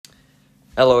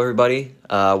Hello, everybody.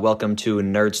 Welcome to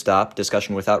Nerd Stop,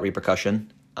 discussion without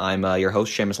repercussion. I'm your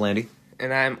host, Seamus Landy.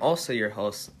 And I'm also your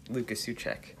host, Lucas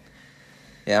Suchek.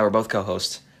 Yeah, we're both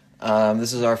co-hosts.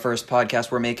 This is our first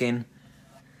podcast we're making.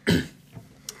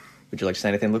 Would you like to say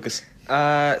anything, Lucas?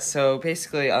 So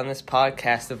basically on this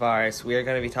podcast of ours, we are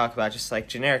going to be talking about just like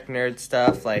generic nerd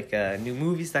stuff, like new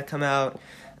movies that come out,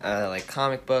 like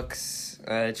comic books,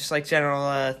 just like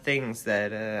general things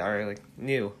that are like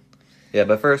new. Yeah,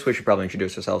 but first we should probably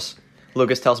introduce ourselves.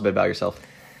 Lucas, tell us a bit about yourself.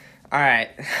 All right.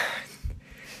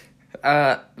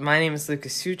 My name is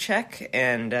Lucas Suchek,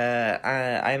 and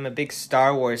I'm a big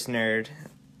Star Wars nerd.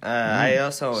 I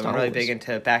also am really big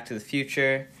into Back to the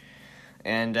Future,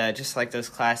 and just like those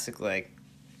classic like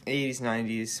 80s,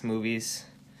 90s movies.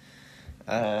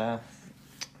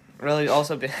 Really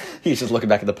also been... He's just looking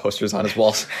back at the posters on his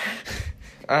walls.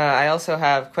 I also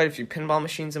have quite a few pinball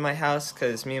machines in my house,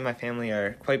 because me and my family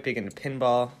are quite big into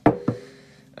pinball.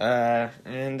 Yeah,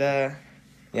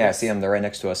 I see them. They're right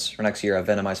next to us. Right next to your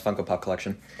Venomized Funko Pop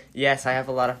collection. Yes, I have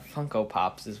a lot of Funko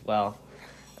Pops as well.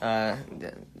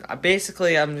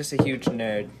 Basically, I'm just a huge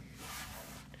nerd.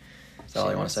 Is that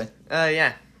all you want to say?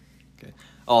 Yeah. Okay.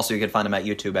 Also, you can find them at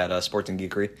YouTube at Sports and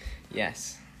Geekery.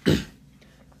 Yes.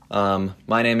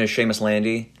 My name is Seamus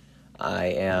Landy. I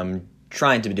am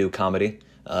trying to do comedy.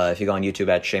 If you go on YouTube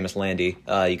at Seamus Landy,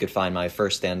 you could find my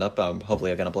first stand-up.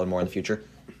 Hopefully I can upload more in the future.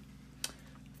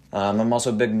 I'm also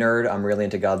a big nerd. I'm really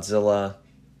into Godzilla,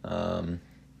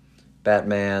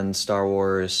 Batman, Star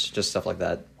Wars, just stuff like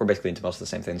that. We're basically into most of the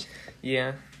same things.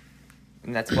 Yeah.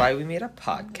 And that's why we made a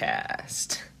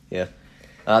podcast. Yeah.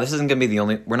 This isn't going to be the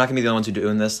only... We're not going to be the only ones who are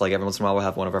doing this. Like, every once in a while we'll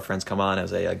have one of our friends come on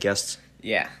as a guest.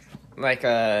 Yeah. Like,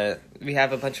 we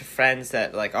have a bunch of friends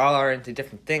that, like, all are into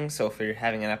different things, so if we're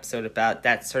having an episode about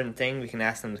that certain thing, we can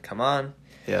ask them to come on.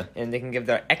 Yeah. And they can give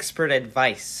their expert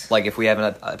advice. Like, if we have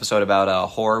an episode about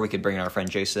horror, we could bring in our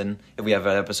friend Jason. If we have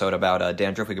an episode about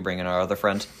dandruff, we could bring in our other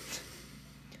friend.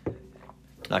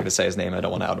 Not going to say his name. I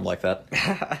don't want to out him like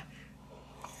that.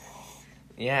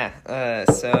 Yeah.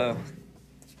 So,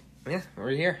 yeah, we're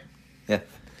here. Yeah.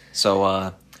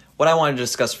 So, what I wanted to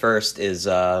discuss first is,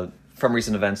 from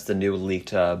recent events, the new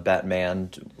leaked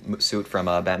Batman suit from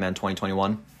Batman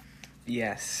 2021.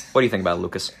 Yes. What do you think about it,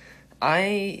 Lucas?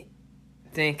 I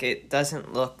think it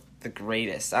doesn't look the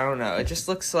greatest. I don't know. It just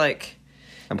looks like...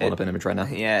 I'm pulling up an image right now.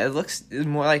 Yeah, it looks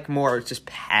more just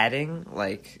padding.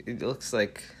 Like, it looks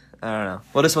like... I don't know.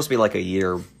 Well, it's supposed to be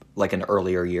like an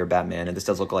earlier year Batman, and this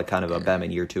does look like kind of a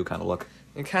Batman Year 2 kind of look.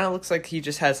 It kind of looks like he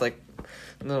just has, like,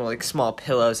 little, like, small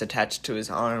pillows attached to his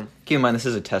arm. Keep in mind, this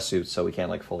is a test suit, so we can't,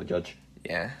 like, fully judge.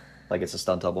 Yeah. Like, it's a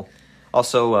stunt double.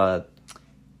 Also,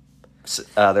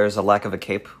 there's a lack of a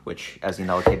cape, which, as you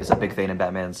know, a cape is a big thing in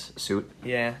Batman's suit.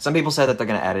 Yeah. Some people said that they're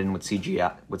going to add it in with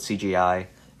CGI,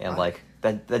 and, like,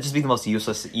 that'd just be the most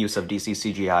useless use of DC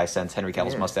CGI since Henry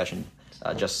Cavill's mustache in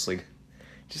Justice League.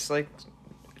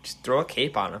 Just throw a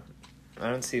cape on him. I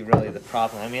don't see really the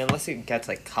problem. I mean, unless he gets,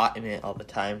 like, caught in it all the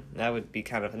time. That would be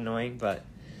kind of annoying, but...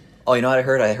 Oh, you know what I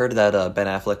heard? I heard that Ben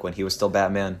Affleck, when he was still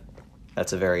Batman,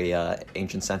 that's a very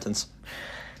ancient sentence.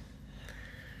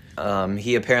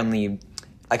 He apparently...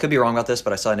 I could be wrong about this,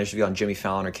 but I saw an interview on Jimmy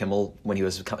Fallon or Kimmel when he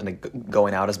was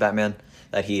going out as Batman,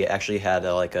 that he actually had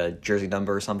like a jersey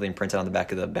number or something printed on the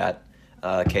back of the Bat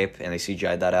cape, and they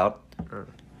CGI'd that out.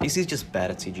 DC's just bad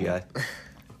at CGI.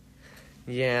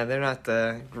 Yeah, they're not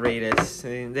the greatest.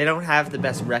 They don't have the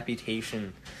best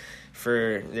reputation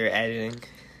for their editing.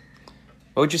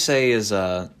 What would you say is...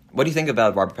 what do you think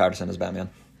about Robert Pattinson as Batman?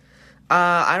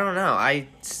 I don't know. I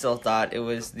still thought it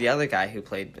was the other guy who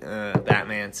played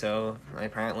Batman, so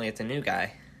apparently it's a new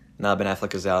guy. No, Ben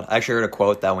Affleck is out. I actually heard a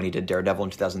quote that when he did Daredevil in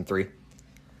 2003,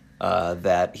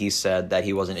 that he said that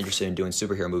he wasn't interested in doing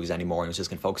superhero movies anymore and was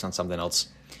just going to focus on something else.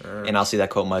 And I'll see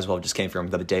that quote might as well just came from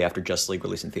the day after Justice League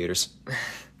released in theaters.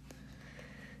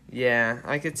 Yeah,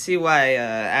 I could see why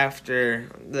after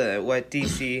what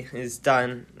DC has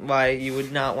done, why you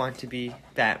would not want to be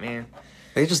Batman.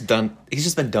 He's just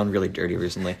been done really dirty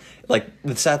recently. Like,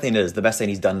 the sad thing is, the best thing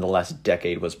he's done in the last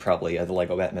decade was probably the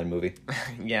Lego Batman movie.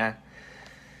 Yeah.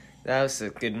 That was a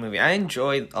good movie. I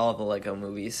enjoyed all the Lego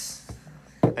movies.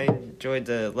 I enjoyed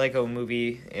the Lego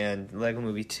movie and Lego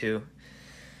Movie 2.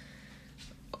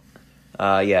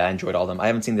 Yeah, I enjoyed all of them. I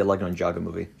haven't seen the Lego Ninjago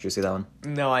movie. Did you see that one?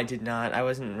 No, I did not. I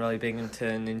wasn't really big into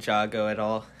Ninjago at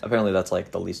all. Apparently that's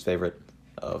like the least favorite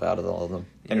out of all of them.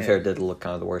 And Yeah. fair, it did look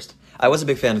kind of the worst. I was a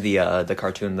big fan of the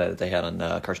cartoon that they had on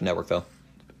Cartoon Network, though.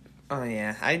 Oh,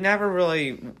 yeah. I never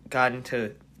really got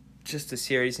into just the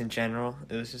series in general.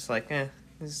 It was just like,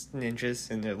 there's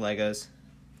ninjas and their Legos.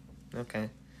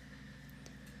 Okay.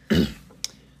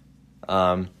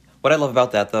 What I love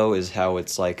about that, though, is how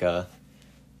it's like,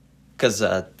 because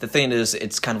the thing is,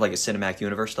 it's kind of like a cinematic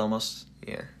universe almost.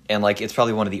 Yeah. And, like, it's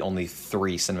probably one of the only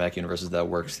 3 cinematic universes that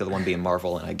works. The other one being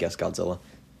Marvel and, I guess, Godzilla.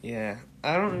 Yeah.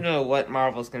 I don't know what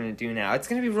Marvel's going to do now. It's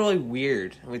going to be really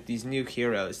weird with these new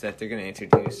heroes that they're going to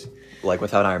introduce. Like,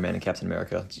 without Iron Man and Captain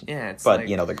America. Yeah, it's But, like...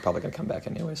 you know, they're probably going to come back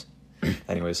anyways.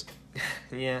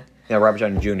 Yeah. Yeah, Robert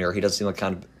Downey Jr., he doesn't seem like the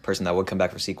kind of person that would come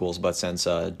back for sequels, but since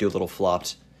Doolittle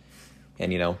flopped,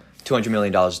 and, you know, $200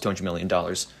 million is $200 million,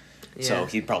 so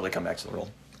he'd probably come back to the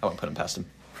role. I wouldn't put him past him.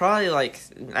 Probably, like,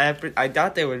 I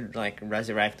doubt they would, like,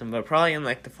 resurrect him, but probably in,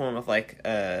 like, the form of, like,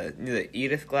 the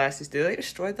Edith glasses. Did they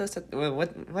destroy those?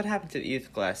 What happened to the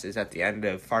Edith glasses at the end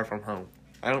of Far From Home?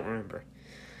 I don't remember.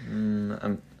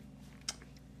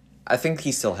 I think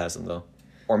he still has them, though.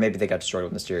 Or maybe they got destroyed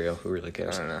with Mysterio. Who really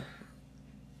cares? I don't know.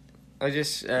 They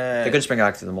could just bring it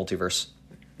back to the multiverse.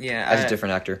 Yeah. As a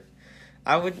different actor.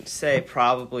 I would say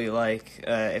probably, like,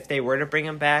 if they were to bring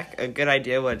him back, a good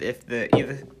idea would, if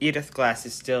the Edith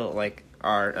glasses still, like,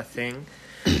 are a thing,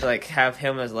 to, like, have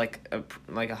him as, like a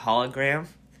hologram,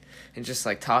 and just,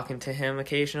 like, talking to him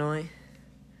occasionally.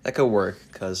 That could work,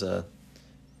 because,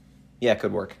 yeah, it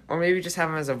could work. Or maybe just have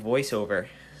him as a voiceover,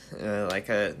 like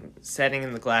a setting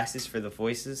in the glasses for the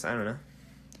voices. I don't know.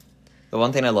 The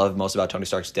one thing I love most about Tony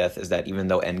Stark's death is that even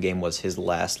though Endgame was his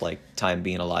last, like, time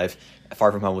being alive,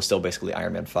 Far From Home was still basically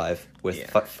Iron Man 5, with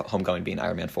Homecoming being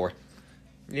Iron Man 4.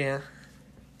 Yeah.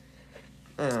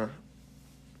 I'm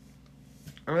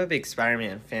a big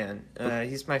Spider-Man fan.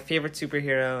 He's my favorite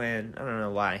superhero, and I don't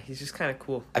know why. He's just kind of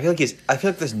cool. I feel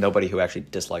like there's nobody who actually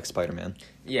dislikes Spider-Man.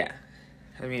 Yeah.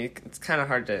 I mean, it's kind of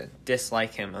hard to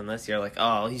dislike him unless you're like,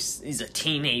 oh, he's a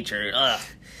teenager. Ugh.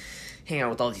 Hang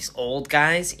out with all these old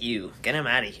guys? Ew. Get him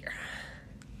out of here.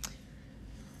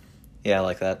 Yeah, I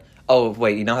like that. Oh,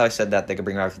 wait, you know how I said that they could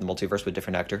bring him out to the multiverse with a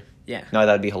different actor? Yeah. No,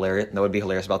 that'd be hilarious. That would be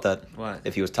hilarious about that. What?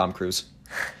 If he was Tom Cruise.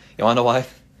 You want to know why?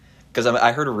 Because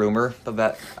I heard a rumor of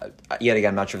that. Yet again,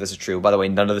 I'm not sure if this is true. By the way,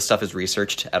 none of this stuff is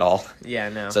researched at all. Yeah,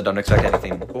 no. So don't expect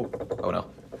anything. Oh no.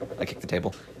 I kicked the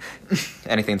table.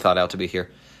 Anything thought out to be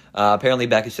here. Apparently,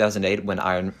 back in 2008, when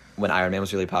Iron Man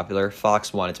was really popular,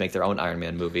 Fox wanted to make their own Iron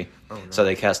Man movie. Oh, no. So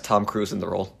they cast Tom Cruise in the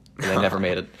role, and they never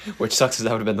made it. Which sucks, because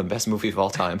that would have been the best movie of all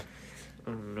time.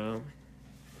 Oh no.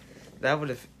 That would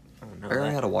have... Oh no.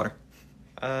 Are you out of water?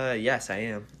 Yes, I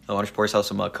am. I want to pour yourself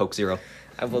some Coke Zero.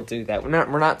 I will do that. We're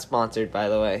not sponsored, by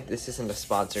the way. This isn't a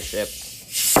sponsorship.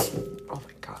 Oh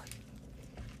my god.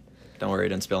 Don't worry, I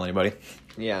didn't spill anybody.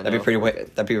 Yeah, that'd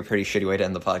be a pretty shitty way to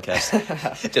end the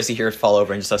podcast. Just to hear it fall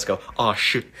over and just us go, oh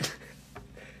shoot.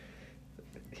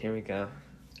 Here we go.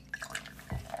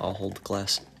 I'll hold the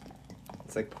glass.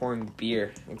 It's like pouring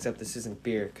beer, except this isn't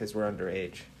beer because we're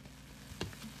underage.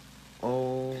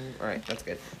 Oh, alright, that's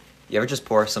good. You ever just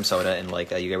pour some soda and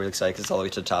like you get really excited because it's all the way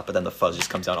to the top, but then the fuzz just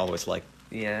comes down all the way to like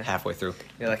halfway through.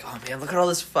 You're like, oh man, look at all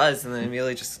this fuzz, and then it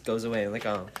immediately just goes away. Like,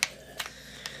 oh.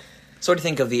 So what do you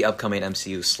think of the upcoming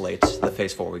MCU slate, the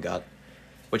Phase 4 we got?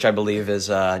 Which I believe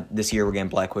is this year we're getting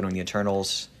Black Widow and the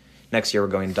Eternals. Next year we're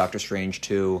going Doctor Strange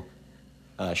 2,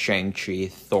 Shang-Chi,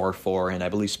 Thor 4, and I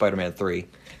believe Spider-Man 3.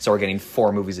 So we're getting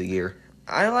 4 movies a year.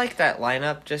 I like that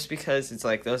lineup just because it's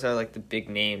like those are like the big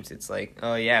names. It's like,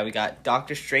 oh yeah, we got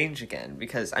Doctor Strange again.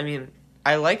 Because, I mean,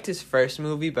 I liked his first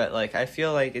movie, but like I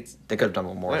feel like it's... They could have done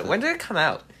one more. When did it come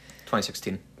out?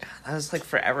 2016. That was like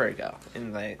forever ago.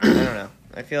 And like, I don't know.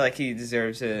 I feel like he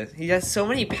deserves a... He has so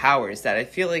many powers that I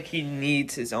feel like he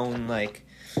needs his own like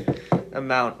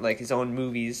amount, like his own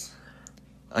movies.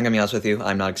 I'm gonna be honest with you,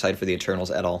 I'm not excited for the Eternals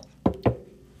at all.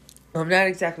 I'm not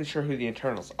exactly sure who the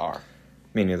Eternals are.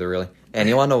 Me neither, really. And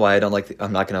you wanna know why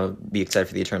I'm not gonna be excited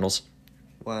for the Eternals?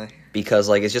 Why? Because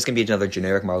like it's just gonna be another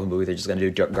generic Marvel movie. They're just gonna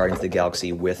do Guardians of the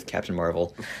Galaxy with Captain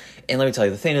Marvel. And let me tell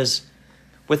you, the thing is,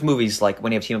 with movies, like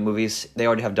when you have team up movies, they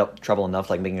already have trouble enough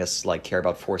like making us like care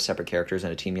about 4 separate characters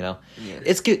in a team. You know,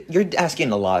 You're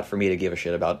asking a lot for me to give a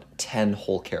shit about 10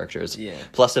 whole characters. Yeah.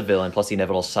 Plus a villain, plus the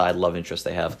inevitable side love interest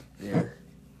they have. Yeah.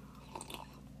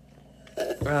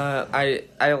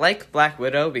 I like Black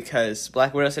Widow because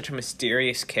Black Widow is such a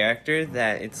mysterious character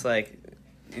that it's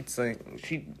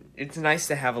nice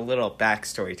to have a little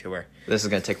backstory to her. This is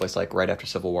gonna take place like right after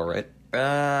Civil War, right?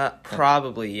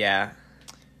 Probably, yeah.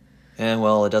 And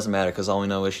well, it doesn't matter because all we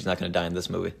know is she's not gonna die in this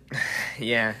movie.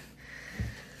 Yeah.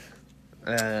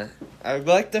 I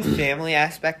like the family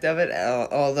aspect of it,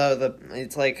 although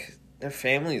it's like their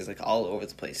family is like all over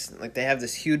the place. Like they have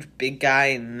this huge big guy,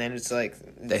 and then it's like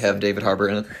they have David Harbour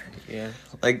in it. Yeah.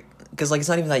 Like, because like it's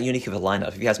not even that unique of a lineup.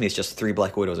 If you ask me, it's just 3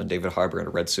 Black Widows and David Harbour in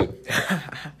a red suit.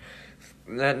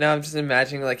 Now I'm just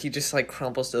imagining, like, he just, like,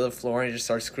 crumples to the floor and he just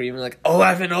starts screaming, like,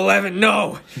 11, 11,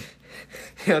 no!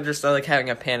 He'll just start, like, having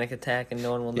a panic attack and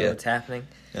no one will know what's happening.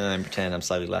 And I'm pretending I'm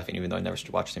slightly laughing even though I never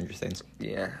watched Stranger Things.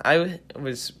 Yeah, I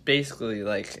was basically,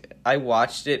 like, I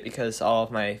watched it because all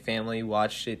of my family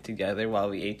watched it together while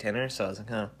we ate dinner, so I was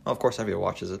like, Oh, of course everyone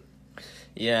watches it.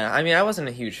 Yeah, I mean, I wasn't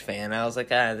a huge fan. I was like,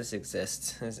 this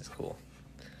exists. This is cool.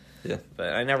 Yeah.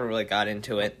 But I never really got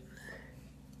into it.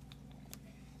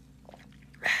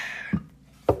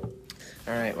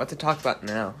 Alright, what to talk about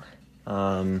now?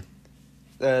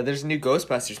 There's a new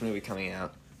Ghostbusters movie coming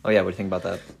out. Oh yeah, what do you think about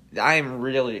that? I am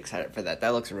really excited for that. That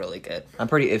looks really good. I'm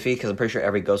pretty iffy because I'm pretty sure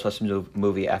every Ghostbusters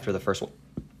movie after the first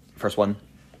one,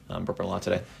 I'm burping a lot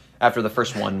today. After the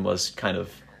first one was kind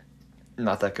of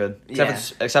not that good,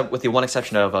 except with the one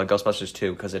exception of Ghostbusters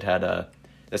 2 because it had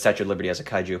the Statue of Liberty as a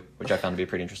kaiju, which I found to be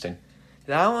pretty interesting.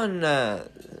 That one,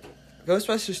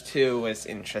 Ghostbusters 2 was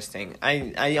interesting.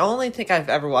 I only think I've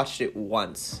ever watched it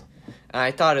once. And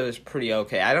I thought it was pretty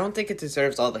okay. I don't think it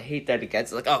deserves all the hate that it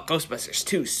gets. Like, oh, Ghostbusters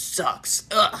 2 sucks.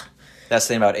 Ugh. That's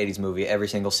the thing about 80s movie. Every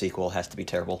single sequel has to be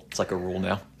terrible. It's like a rule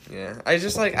now. Yeah. I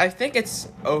think it's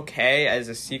okay as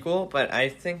a sequel, but I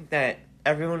think that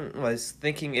everyone was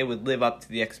thinking it would live up to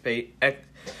the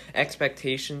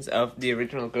expectations of the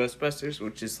original Ghostbusters,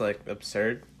 which is, like,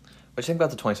 absurd. What do you think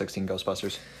about the 2016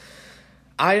 Ghostbusters?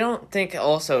 I don't think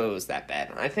also it was that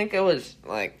bad. I think it was,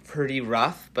 like, pretty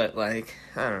rough, but, like,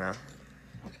 I don't know.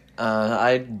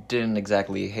 I didn't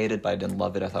exactly hate it, but I didn't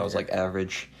love it. I thought it was, like,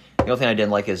 average. The only thing I didn't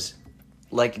like is,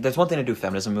 like, there's one thing to do a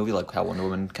feminism movie, like how Wonder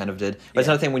Woman kind of did. But it's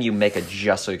another thing when you make it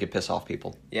just so you could piss off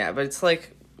people. Yeah, but it's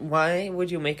like, why would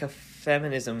you make a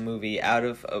feminism movie out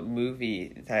of a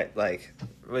movie that, like,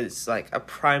 was, like, a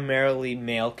primarily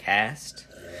male cast?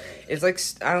 It's like,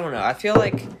 I don't know. I feel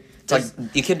like... It's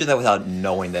like, you can't do that without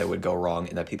knowing that it would go wrong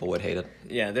and that people would hate it.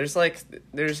 Yeah, there's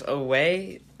a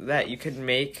way that you could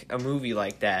make a movie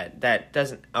like that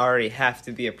doesn't already have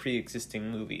to be a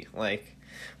pre-existing movie. Like,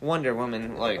 Wonder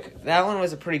Woman, like, that one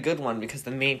was a pretty good one because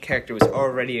the main character was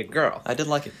already a girl. I did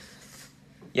like it.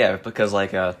 Yeah, because,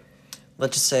 like,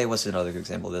 let's just say, what's another good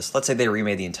example of this? Let's say they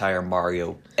remade the entire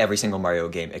every single Mario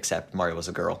game except Mario was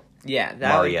a girl. Yeah,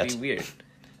 that would be weird.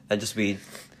 That'd just be...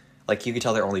 Like, you could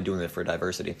tell they're only doing it for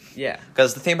diversity. Yeah.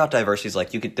 Because the thing about diversity is,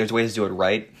 like, there's ways to do it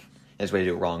right, and there's ways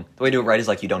to do it wrong. The way to do it right is,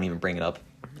 like, you don't even bring it up.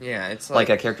 Yeah, it's like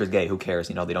a character's gay, who cares?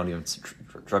 You know, they don't even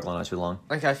struggle on it too long.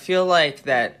 Like, I feel like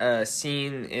that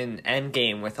scene in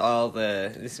Endgame with all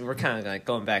we're kind of, like,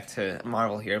 going back to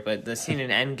Marvel here, but the scene in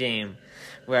Endgame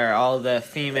where all the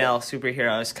female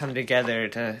superheroes come together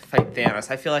to fight Thanos,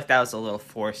 I feel like that was a little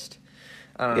forced.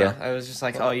 I was just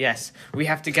like, oh, yes, we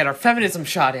have to get our feminism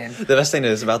shot in. The best thing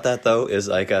is about that, though, is,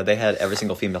 like, they had every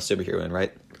single female superhero in,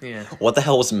 right? Yeah. What the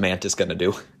hell was Mantis gonna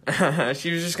do?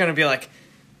 She was just gonna be like...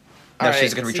 No,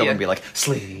 she's gonna reach over and be like,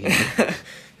 sleep.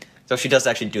 So she does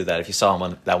actually do that. If you saw him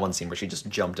on that one scene where she just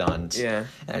jumped on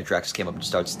and Drax came up and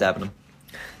started stabbing him.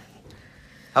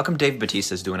 How come Dave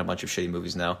Bautista's doing a bunch of shitty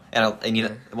movies now? And you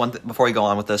know, before we go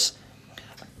on with this,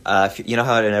 you know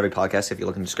how in every podcast, if you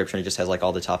look in the description, it just has, like,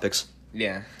 all the topics?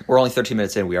 Yeah. We're only 13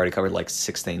 minutes in. We already covered, like,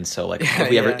 6 things. So, like,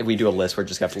 if we do a list, we're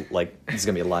just going to have to, like, it's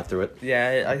going to be a lot through it.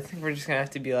 Yeah, I think we're just going to have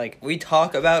to be like, we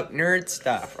talk about nerd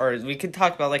stuff. Or we could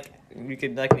talk about, like, name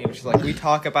it just like, we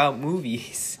talk about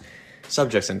movies.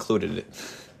 Subjects included.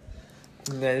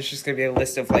 And then it's just going to be a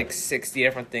list of, like, 60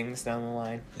 different things down the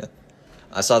line. Yeah.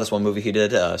 I saw this one movie he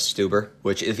did, Stuber,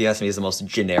 which, if you ask me, is the most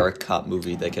generic cop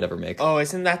movie they could ever make. Oh,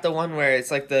 isn't that the one where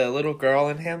it's, like, the little girl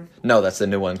and him? No, that's the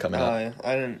new one coming out. Oh, yeah.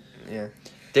 I didn't... Yeah.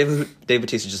 Dave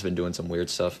Bautista's just been doing some weird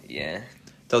stuff. Yeah.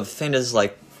 Though the thing is,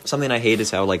 like, something I hate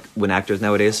is how, like, when actors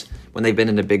nowadays, when they've been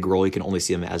in a big role, you can only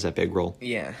see them as that big role.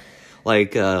 Yeah.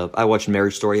 Like, I watched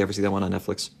Marriage Story. You ever see that one on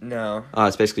Netflix? No.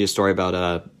 It's basically a story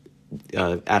about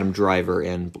Adam Driver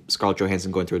and Scarlett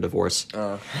Johansson going through a divorce.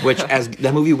 Which, as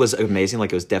that movie was amazing,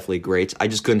 like, it was definitely great. I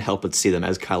just couldn't help but see them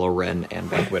as Kylo Ren and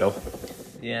Black Widow.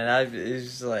 Yeah, that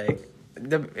is, like...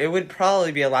 It would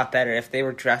probably be a lot better if they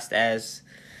were dressed as...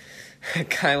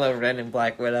 Kylo Ren and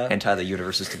Black Widow. And tie the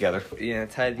universes together. Yeah,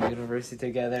 tie the universes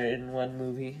together in one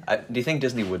movie. Do you think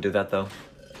Disney would do that, though?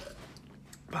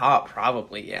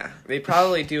 Probably, yeah. They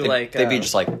probably do, they'd be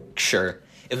just like, sure.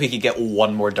 If we could get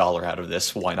 $1 more out of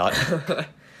this, why not?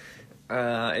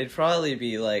 It'd probably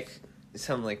be, like,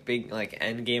 some, like, big, like,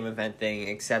 Endgame event thing,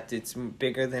 except it's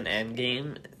bigger than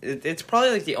Endgame. It's probably,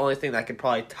 like, the only thing that could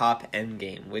probably top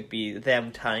Endgame would be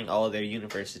them tying all of their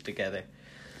universes together.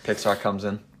 Pixar comes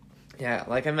in. Yeah,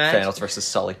 like, imagine... Thanos versus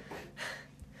Sully.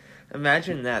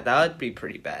 Imagine that. That would be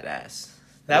pretty badass.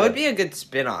 That would be a good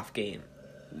spin-off game.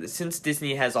 since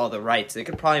Disney has all the rights, they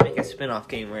could probably make a spin-off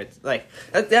game where it's like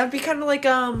that'd be kind of like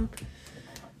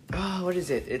what is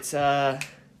it? It's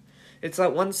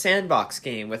like one sandbox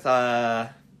game with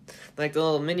like the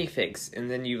little minifigs, and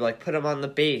then you like put them on the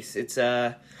base. It's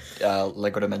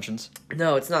Lego Dimensions.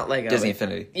 No, it's not Lego. Disney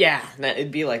Infinity. Yeah,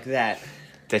 it'd be like that.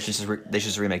 They should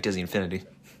just remake Disney Infinity.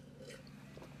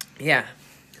 Yeah.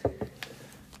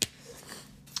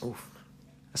 Oof.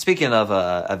 Speaking of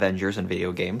Avengers and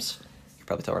video games, you can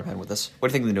probably tell where I'm heading with this. What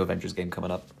do you think of the new Avengers game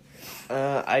coming up?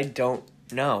 I don't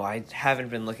know. I haven't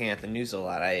been looking at the news a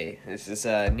lot. This is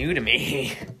new to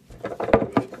me.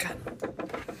 God.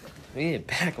 We need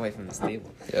to back away from this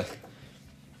table. Yeah.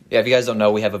 Yeah, if you guys don't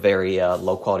know, we have a very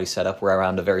low quality setup. We're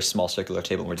around a very small circular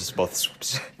table, and we're just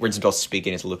both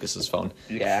speaking into Lucas's phone.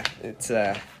 Yeah, it's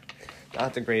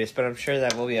not the greatest, but I'm sure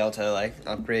that we'll be able to like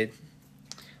upgrade.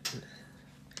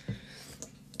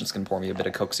 Just gonna pour me a bit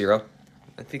of Coke Zero.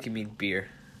 I think you mean beer.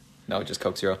 No, just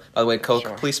Coke Zero. By the way, Coke,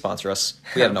 Sure. Please sponsor us.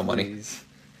 We have no money. Please.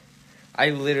 I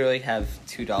literally have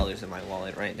 $2 in my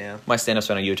wallet right now. My stand-up's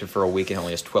been on YouTube for a week and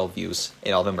only has 12 views,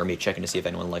 and all of them are me checking to see if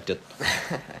anyone liked it.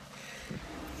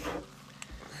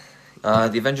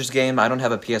 The Avengers game, I don't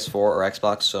have a PS4 or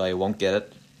Xbox, so I won't get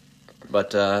it.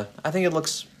 But I think it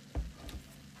looks...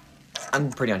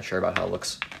 I'm pretty unsure about how it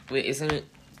looks. Wait, is it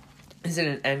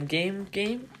an Endgame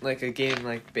game? Like a game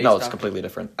like based No, it's off... completely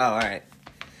different. Oh, alright.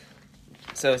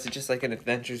 So is it just like an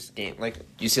Avengers game? Like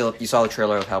You saw the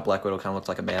trailer of how Black Widow kind of looks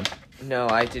like a man? No,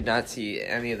 I did not see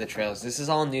any of the trailers. This is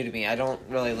all new to me. I don't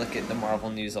really look at the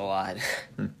Marvel news a lot.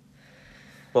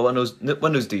 Well,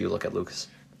 what news do you look at, Lucas?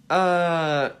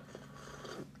 The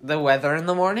weather in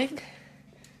the morning?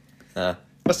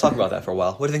 Let's talk about that for a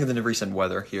while. What do you think of the recent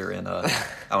weather here in... I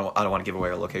don't want to give away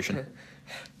our location.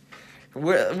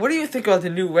 What do you think about the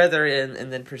new weather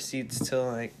and then proceeds to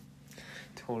like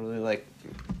totally like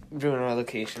ruin our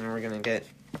location and we're gonna get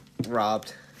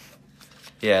robbed?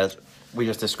 Yeah, we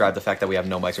just described the fact that we have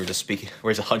no mics.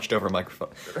 We're just hunched over a microphone,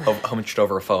 hunched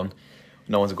over a phone.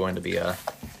 No one's going to be. I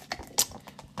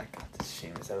got this,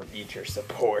 Seamus. I don't need your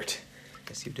support.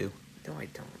 Yes, you do. No, I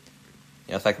don't.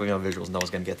 Yeah, the fact that we don't have visuals, no one's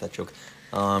going to get that joke.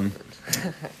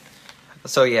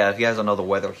 So yeah, if you guys don't know the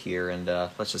weather here, and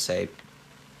let's just say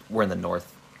we're in the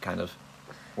north, kind of.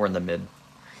 We're in the mid.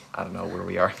 I don't know where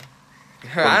we are. We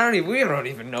don't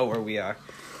even know where we are.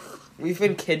 We've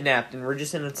been kidnapped and we're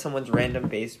just in someone's random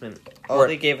basement. All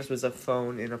they gave us was a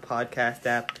phone and a podcast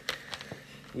app.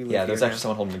 Yeah, there's actually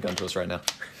someone holding a gun to us right now.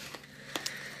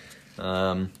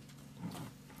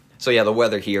 So yeah, the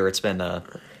weather here, it's been,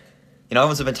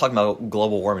 everyone's been talking about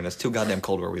global warming. It's too goddamn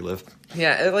cold where we live.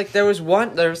 Yeah, like there was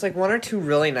one or two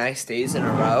really nice days in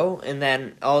a row, and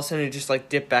then all of a sudden it just like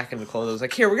dipped back into cold. It was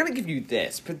like, here, we're gonna give you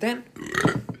this, but then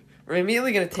we're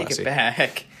immediately gonna take it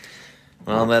back.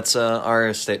 Well, that's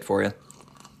our state for you.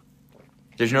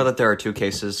 Did you know that there are 2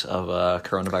 cases of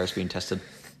coronavirus being tested?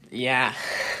 Yeah.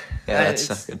 Yeah,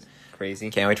 that's good.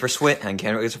 Crazy. Can't wait for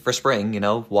can't wait for spring,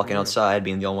 walking outside,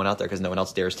 being the only one out there because no one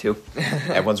else dares to.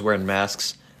 Everyone's wearing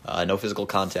masks, no physical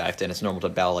contact, and it's normal to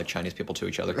bow like Chinese people to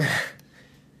each other.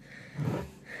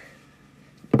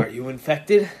 Are you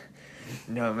infected?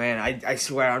 No, man, I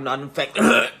swear I'm not infected.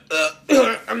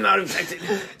 I'm not infected.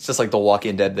 It's just like The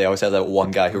Walking Dead. They always have that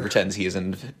one guy who pretends he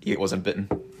wasn't bitten.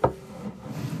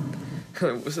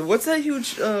 So what's that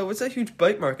huge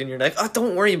bite mark in your neck? Oh,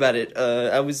 don't worry about it.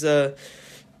 Don't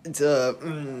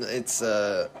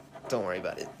worry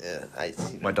about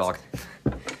it. My dog.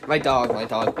 My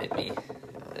dog bit me.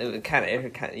 It kind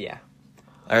of, yeah.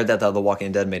 I heard that The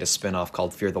Walking Dead made a spin-off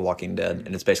called Fear the Walking Dead,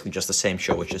 and it's basically just the same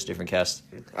show with just different cast.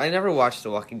 I never watched The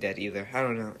Walking Dead either. I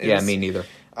don't know. Me neither.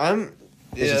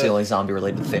 This is the only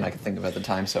zombie-related thing I could think of at the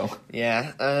time, so...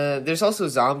 Yeah, there's also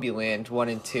Zombieland 1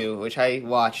 and 2, which I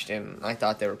watched, and I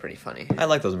thought they were pretty funny. I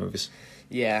like those movies.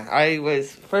 Yeah, I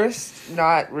was first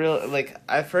not real... Like,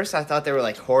 at first I thought they were,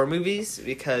 like, horror movies,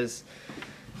 because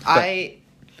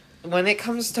when it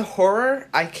comes to horror,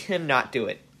 I cannot do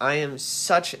it. I am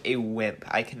such a wimp.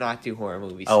 I cannot do horror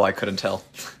movies. Oh, I couldn't tell.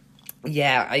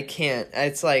 Yeah, I can't.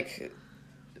 It's like...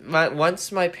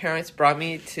 Once my parents brought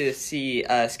me to see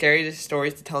Scary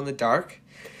Stories to Tell in the Dark.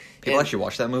 People actually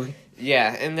watch that movie?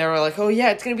 Yeah, and they were like, "Oh yeah,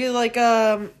 it's gonna be like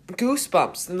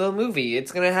Goosebumps in the movie.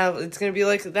 It's gonna be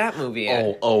like that movie."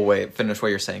 Oh wait, finish what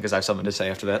you're saying because I have something to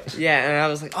say after that. Yeah, and I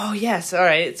was like, "Oh yes, all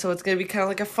right. So it's gonna be kind of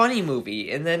like a funny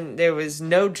movie." And then there was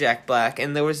no Jack Black,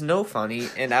 and there was no funny,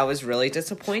 and I was really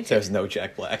disappointed. There's no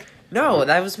Jack Black. No,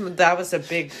 that was a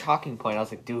big talking point. I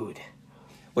was like, "Dude."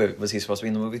 Wait, was he supposed to be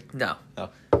in the movie? No. Oh.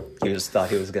 He just thought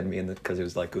he was gonna be in it because it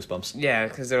was like Goosebumps. Yeah,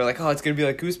 because they were like, oh, it's gonna be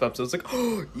like Goosebumps. I was like,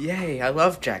 oh, yay! I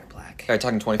love Jack Black. Are you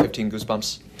talking 2015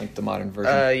 Goosebumps, like the modern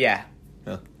version? Yeah.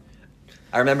 Yeah.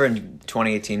 I remember in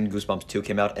 2018, Goosebumps 2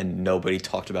 came out, and nobody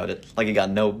talked about it. Like, it got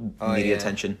no media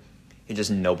attention. It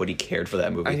just, nobody cared for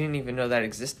that movie. I didn't even know that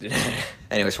existed.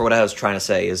 Anyways, for what I was trying to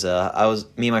say is, me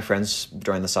and my friends,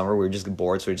 during the summer, we were just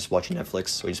bored, so we were just watching Netflix,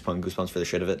 so we just put on Goosebumps for the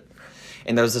shit of it.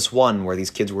 And there was this one where these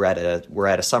kids were at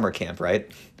a summer camp, right?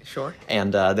 Sure.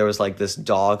 And there was, like, this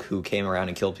dog who came around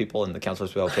and killed people, and the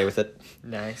counselors were okay with it.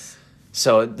 Nice.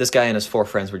 So this guy and his 4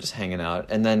 friends were just hanging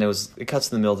out, and then it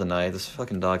cuts in the middle of the night. This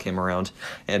fucking dog came around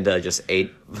and just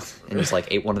ate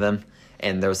one of them.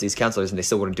 And there was these counselors, and they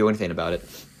still wouldn't do anything about it.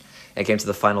 And it came to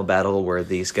the final battle where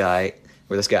this guy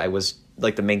was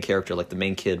like the main character, like the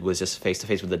main kid was just face to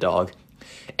face with the dog,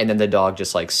 and then the dog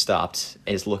just like stopped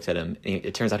and just looked at him. And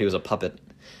it turns out he was a puppet,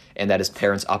 and that his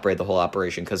parents operated the whole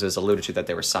operation because it was alluded to that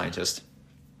they were scientists.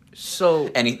 So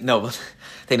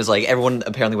Thing is, like, everyone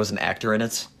apparently was an actor in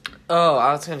it. Oh,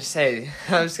 I was gonna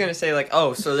say like,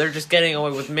 oh, so they're just getting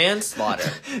away with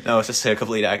manslaughter. No, it's just a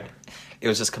complete act. It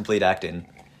was just complete acting.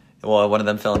 Well, one of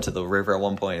them fell into the river at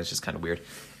one point. It was just kind of weird.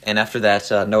 And after that,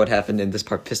 know what happened, and this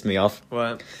part pissed me off.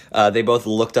 What? They both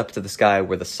looked up to the sky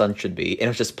where the sun should be, and it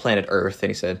was just planet Earth. And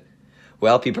he said,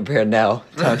 "Well, be prepared now.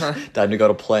 Time to go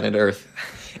to planet Earth."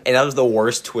 And that was the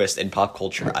worst twist in pop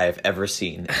culture I have ever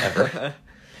seen, ever.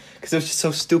 Because it was just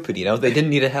so stupid, you know? They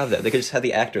didn't need to have that. They could just have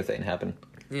the actor thing happen.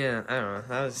 Yeah, I don't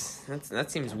know.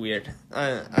 That seems weird.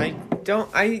 I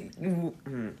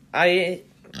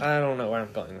don't know where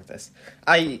I'm going with this.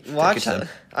 I watched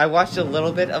a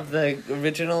little bit of the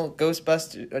original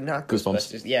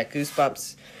Goosebumps. Yeah,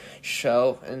 Goosebumps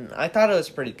show, and I thought it was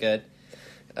pretty good.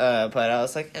 But I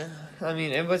was like, I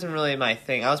mean, it wasn't really my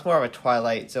thing. I was more of a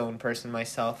Twilight Zone person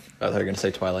myself. I thought you were going to say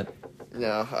Twilight.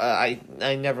 No,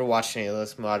 I never watched any of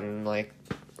those modern, like,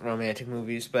 romantic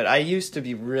movies, but I used to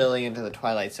be really into the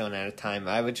Twilight Zone at a time.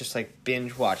 I would just, like,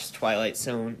 binge watch Twilight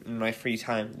Zone in my free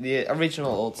time. The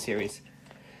original old series.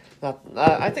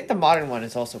 I think the modern one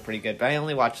is also pretty good, but I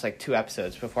only watched, like, 2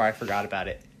 episodes before I forgot about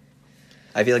it.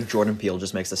 I feel like Jordan Peele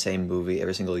just makes the same movie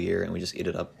every single year, and we just eat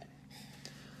it up.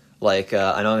 Like,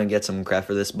 I know I'm going to get some crap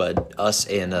for this, but Us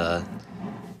and,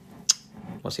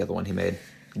 what's the other one he made?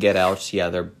 Get Out, yeah,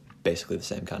 they're basically the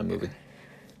same kind of movie.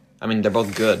 I mean, they're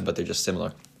both good, but they're just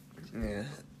similar. Yeah.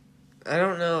 I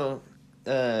don't know.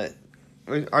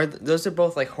 Those are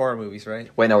both, like, horror movies, right?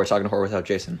 Wait, no, we're talking horror without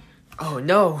Jason. Oh,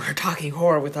 no, we're talking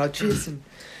horror without Jason.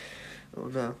 Oh,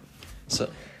 no.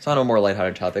 So on a more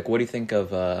lighthearted topic, what do you think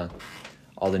of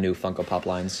all the new Funko Pop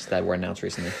lines that were announced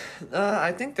recently?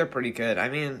 I think they're pretty good. I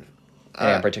mean...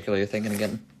 Any in particular you're thinking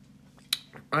again?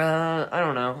 I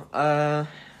don't know. Yeah,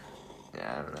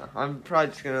 I don't know. I'm probably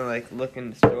just gonna, like, look in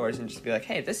the stores and just be like,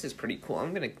 hey, this is pretty cool.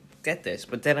 I'm gonna get this.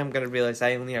 But then I'm gonna realize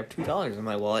I only have $2 in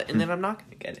my wallet, and then I'm not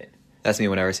gonna get it. That's me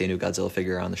whenever I see a new Godzilla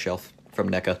figure on the shelf from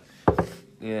NECA.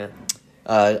 Yeah.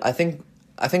 I think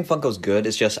Funko's good.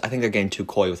 It's just, I think they're getting too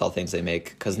coy with all things they make,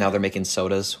 because now they're making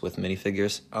sodas with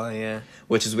minifigures. Oh, yeah.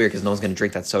 Which is weird, because no one's going to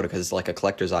drink that soda, because it's like a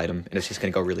collector's item, and it's just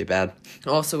going to go really bad.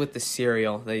 Also with the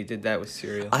cereal. They did that with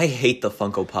cereal. I hate the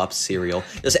Funko Pop cereal.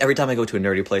 Just every time I go to a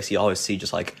nerdy place, you always see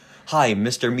just like, hi,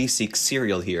 Mr. Meeseeks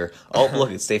cereal here. Oh, look,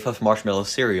 it's Stay Puft Marshmallow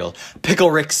cereal. Pickle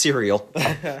Rick cereal.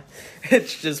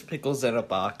 It's just pickles in a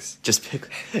box.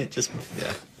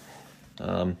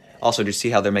 Yeah. Also, do you see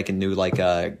how they're making new, like,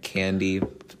 candy?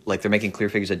 Like, they're making clear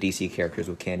figures of DC characters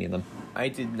with candy in them. I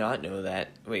did not know that.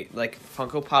 Wait, like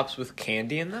Funko Pops with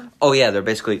candy in them? Oh, yeah, they're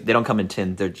basically, they don't come in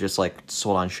tin. They're just, like,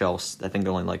 sold on shelves. I think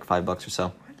they're only, like, $5 or so.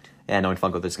 What? Yeah, knowing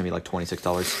Funko, that's going to be, like,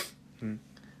 $26.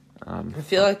 I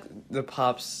feel like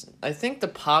I think the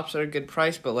Pops are a good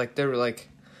price, but, like, they're, like,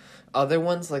 other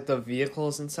ones, like the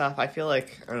vehicles and stuff, I feel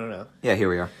like, I don't know. Yeah, here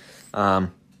we are.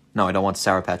 No, I don't want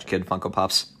Sour Patch Kid Funko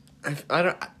Pops.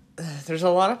 There's a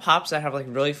lot of Pops that have, like,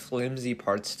 really flimsy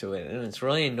parts to it, and it's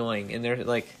really annoying, and they're,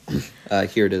 like...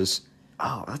 Here it is.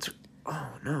 Oh,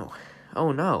 no.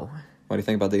 Oh, no. What do you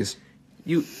think about these?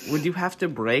 Would you have to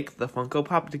break the Funko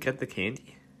Pop to get the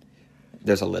candy?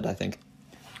 There's a lid, I think.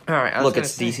 Alright, look,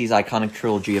 it's DC's iconic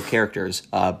trilogy of characters.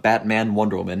 Batman,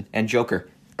 Wonder Woman, and Joker.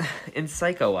 In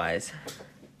Psycho Eyes.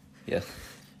 Yeah.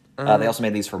 They also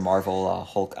made these for Marvel,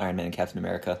 Hulk, Iron Man, and Captain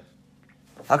America.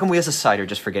 How come we as a society are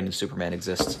just forgetting Superman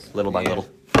exists, little by little?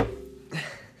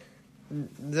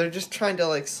 They're just trying to,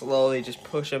 like, slowly just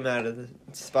push him out of the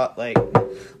spotlight.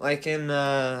 Like in,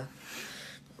 what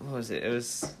was it? It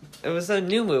was a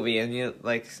new movie, and,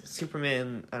 like,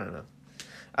 Superman, I don't know.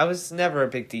 I was never a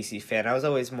big DC fan. I was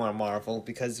always more Marvel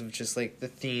because of just, like, the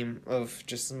theme of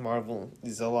just Marvel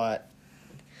is a lot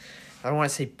I don't want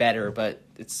to say better, but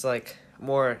it's like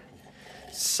more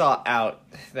sought out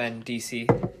than DC.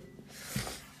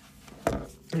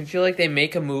 I feel like they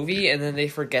make a movie and then they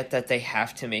forget that they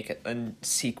have to make a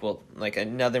sequel, like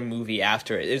another movie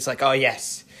after it. It's like, oh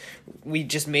yes, we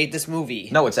just made this movie.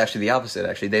 No, it's actually the opposite,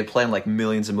 actually. They plan, like,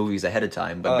 millions of movies ahead of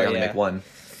time, but barely make one.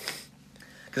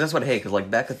 Because that's what I hate, because,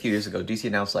 like, back a few years ago, DC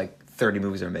announced, like, 30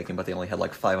 movies they were making, but they only had,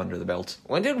 like, 5 under the belt.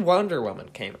 When did Wonder Woman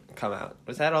come out?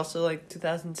 Was that also, like,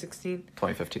 2016?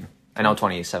 2015. I know,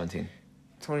 2017.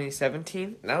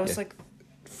 2017? That was, like,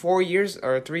 4 years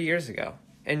or 3 years ago.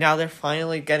 And now they're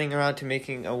finally getting around to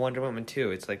making a Wonder Woman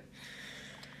 2. It's like...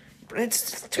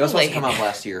 It's too late. It was supposed to come out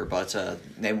last year, but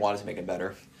they wanted to make it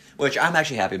better. Which I'm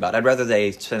actually happy about. I'd rather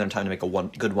they spend their time to make a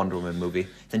good Wonder Woman movie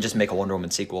than just make a Wonder Woman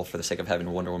sequel for the sake of having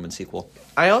a Wonder Woman sequel.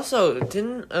 I also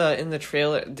didn't, in the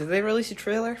trailer... Did they release a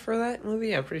trailer for that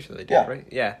movie? I'm pretty sure they did, right?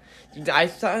 Yeah. I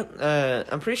thought...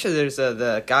 I'm pretty sure there's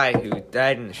the guy who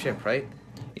died in the ship, right?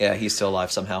 Yeah, he's still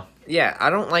alive somehow. Yeah, I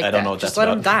don't like that. I don't know what just let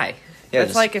him die. Yeah,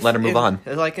 just like let him move on.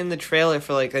 Like in the trailer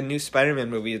for like a new Spider-Man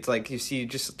movie, it's like you see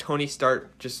just Tony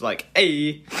Stark just like,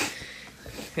 hey.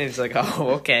 And it's like,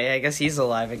 oh, okay, I guess he's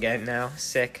alive again now.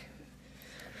 Sick.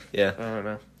 Yeah. I don't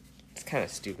know. It's kind of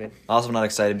stupid. Also, I'm not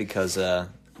excited because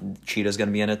Cheetah's going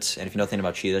to be in it. And if you know anything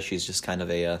about Cheetah, she's just kind of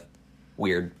a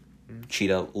weird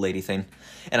cheetah lady thing.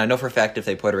 And I know for a fact if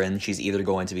they put her in, she's either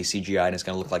going to be CGI and it's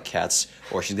going to look like Cats,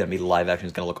 or she's going to be live action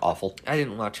and it's going to look awful. I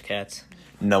didn't watch Cats.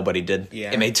 Nobody did.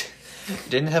 Yeah. It made...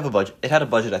 Didn't have a budget. It had a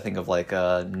budget, I think, of like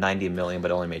 90 million, but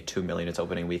it only made 2 million its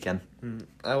opening weekend.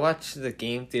 I watched the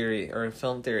game theory or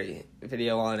film theory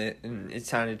video on it, and it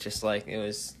sounded just like it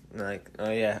was like, oh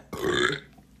yeah, I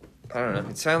don't know.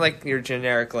 It sounded like your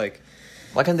generic like.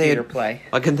 Why can't they theater play?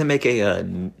 Why couldn't they make a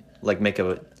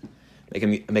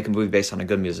movie based on a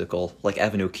good musical like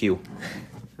Avenue Q?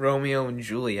 Romeo and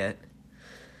Juliet.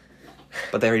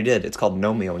 But they already did. It's called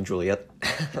Gnomeo and Juliet,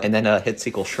 and then hit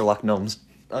sequel Sherlock Gnomes.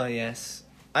 Oh, yes.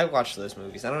 I watched those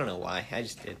movies. I don't know why. I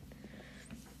just did.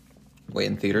 Wait,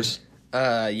 in theaters?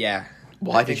 Yeah.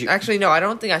 Why did you... Actually, no, I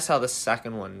don't think I saw the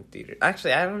second one in theater.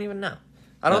 Actually, I don't even know.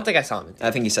 I don't think I saw them in theaters.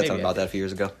 I think you said something about that a few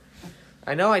years ago.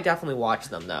 I know I definitely watched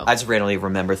them, though. I just randomly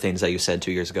remember things that you said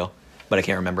 2 years ago, but I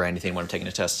can't remember anything when I'm taking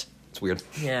a test. It's weird.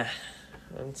 Yeah.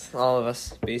 It's all of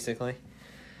us, basically.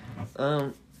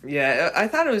 Yeah, I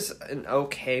thought it was an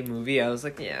okay movie. I was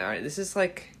like, yeah, all right, this is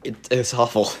like... It's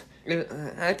awful.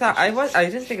 I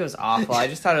didn't think it was awful. I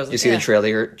just thought it was. You see the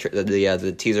trailer,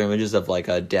 the teaser images of like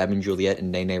Dab and Juliet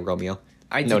and Nene Romeo.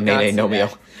 I did not see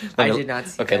that. I did not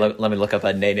see that. Okay, let me look up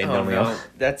Nene Romeo. No,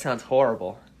 that sounds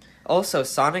horrible. Also,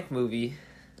 Sonic movie.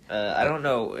 I don't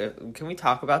know. Can we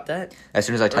talk about that? As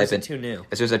soon as I type in, too new?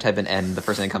 As soon as I type in N, the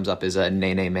first thing that comes up is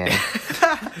Nene Man.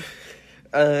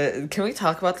 Can we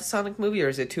talk about the Sonic movie, or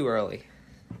is it too early?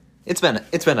 It's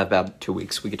been about 2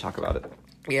 weeks. We could talk about it.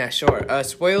 Yeah, sure.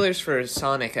 Spoilers for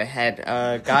Sonic ahead.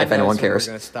 God if knows anyone when cares.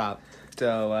 We're gonna stop.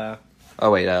 So.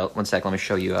 Oh wait, 1 sec. Let me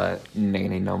show you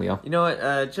Nene Nomeo. You know what?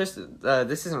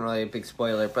 This isn't really a big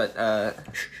spoiler, but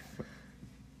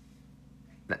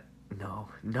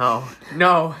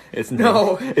No. It's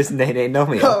no. It's Nene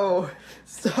Nomeo. No.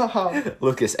 Stop.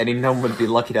 Lucas, any gnome would be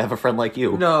lucky to have a friend like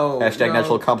you. No. Hashtag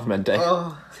Natural Compliment Day.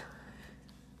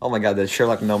 Oh my god, the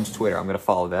Sherlock Gnomes Twitter. I'm gonna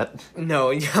follow that.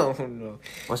 No.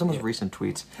 What's the most recent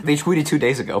tweets? They tweeted 2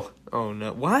 days ago. Oh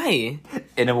no. Why?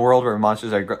 In a world where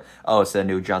monsters are it's the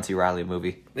new John C. Reilly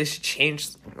movie. They should change,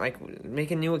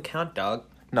 make a new account, dog.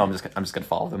 No, I'm just gonna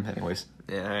follow them anyways.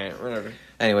 Yeah, alright, whatever.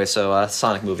 Anyway, so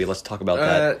Sonic movie, let's talk about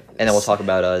that. And then we'll talk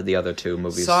about the other 2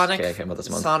 movies Sonic that came out this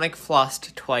month. Sonic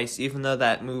flossed twice, even though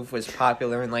that move was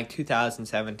popular in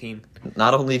 2017.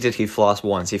 Not only did he floss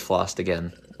once, he flossed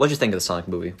again. What'd you think of the Sonic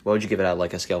movie? What would you give it out,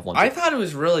 like a scale of 1 to? I thought it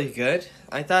was really good.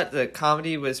 I thought the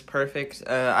comedy was perfect.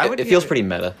 It feels pretty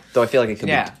meta, though. I feel like it could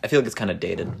be. I feel like it's kind of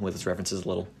dated with its references a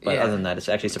little, but other than that, it's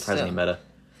actually surprisingly meta.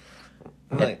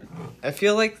 I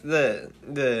feel like the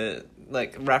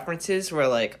references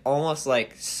were almost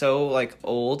so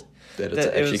old that it's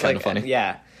actually kind of funny.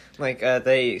 Yeah,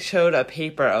 they showed a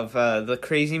paper of the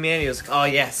crazy man. He was like, "Oh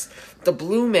yes, the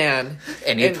blue man,"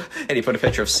 and he put a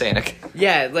picture of Sonic.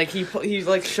 Yeah, he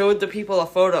showed the people a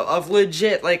photo of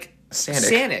legit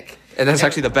Sonic. And that's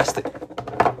actually the best thing.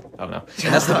 Oh no,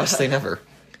 and that's the best thing ever.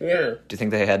 Yeah. Do you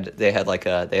think they had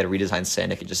redesigned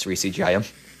Sonic and just re-CGI him?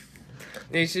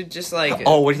 They should just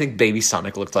Oh, what do you think Baby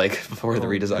Sonic looked like before the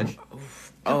redesign?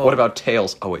 Oh. What about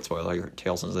Tails? Oh wait, spoiler!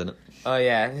 Tails is in it. Oh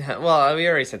yeah. Well, we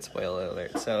already said spoiler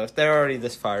alert. So if they're already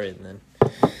this far in, then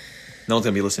no one's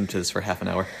gonna be listening to this for half an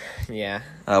hour. Yeah.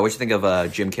 What do you think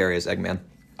of Jim Carrey as Eggman?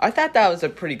 I thought that was a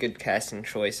pretty good casting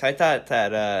choice. I thought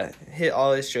that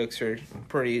all his jokes were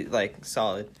pretty like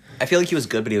solid. I feel like he was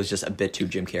good, but he was just a bit too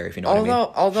Jim Carrey, if you know what I mean.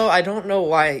 Although I don't know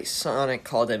why Sonic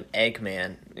called him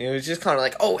Eggman. It was just kind of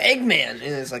like, oh, Eggman, and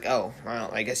it's like, oh,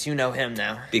 well, I guess you know him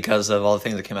now. Because of all the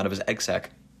things that came out of his egg sack.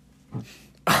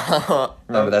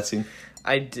 Remember that scene?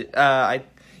 I did.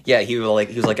 Yeah, he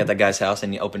was at that guy's house,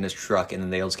 and he opened his truck, and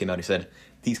then they all just came out. And he said,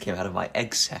 "These came out of my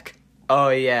egg sack." Oh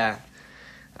yeah.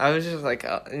 I was just like,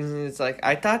 it's like,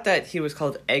 I thought that he was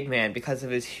called Eggman because of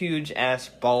his huge ass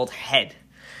bald head,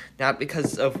 not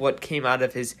because of what came out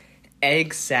of his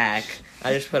egg sack.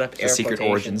 I just put up The secret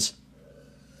origins.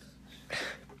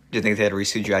 Do you think they had to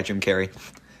re-CGI Jim Carrey?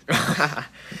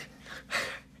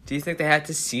 Do you think they had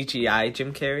to CGI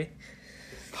Jim Carrey?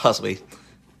 Possibly.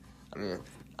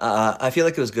 I feel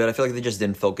like it was good. I feel like they just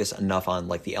didn't focus enough on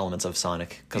like the elements of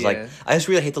Sonic, because like I just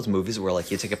really hate those movies where like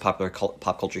you take a popular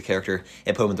pop culture character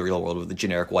and put him in the real world with a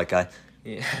generic white guy,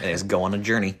 and just go on a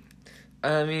journey.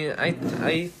 I mean,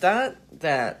 I thought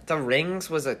that The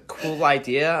Rings was a cool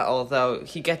idea, although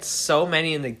he gets so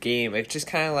many in the game, it just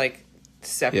kind of like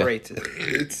separates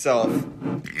itself.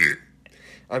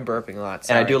 I'm burping a lot.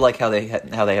 Sorry. And I do like how they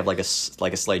have like a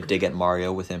slight dig at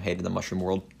Mario with him hating the mushroom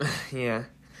world. Yeah.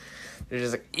 They're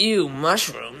just like, ew,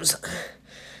 mushrooms.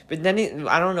 But then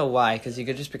I don't know why, because he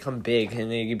could just become big,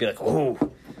 and then you'd be like, oh.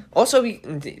 Also,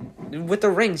 with the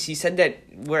rings, he said that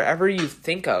wherever you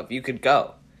think of, you could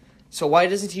go. So why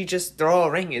doesn't he just throw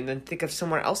a ring and then think of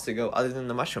somewhere else to go other than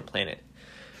the mushroom planet?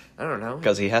 I don't know.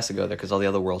 Because he has to go there, because all the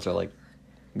other worlds are like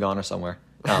gone or somewhere.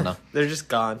 I don't know. They're just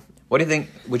gone. What do you think?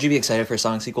 Would you be excited for a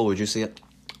Sonic sequel? Would you see it?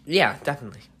 Yeah,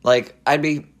 definitely. Like, I'd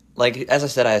be... Like, as I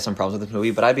said, I had some problems with this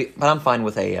movie, but I'm fine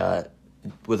with a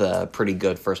pretty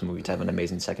good first movie to have an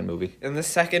amazing second movie. In the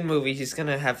second movie, he's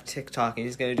gonna have TikTok, and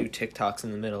he's gonna do TikToks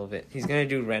in the middle of it. He's gonna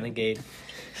do Renegade.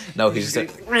 No, he's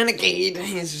just... Renegade!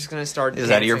 He's just gonna start Is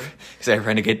dancing. Is that a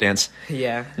Renegade dance?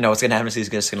 Yeah. No, what's gonna happen is he's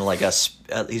just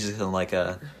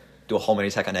gonna do a whole mini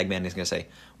attack on Eggman, and he's gonna say,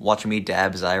 "Watch me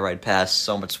dab as I ride past,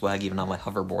 so much swag even on my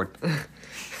hoverboard."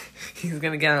 He's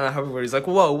gonna get on a hoverboard. He's like,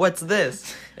 "Whoa, what's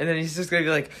this?" And then he's just gonna be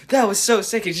like, "That was so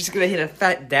sick." He's just gonna hit a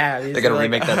fat dab. They're gonna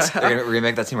remake that. They're gonna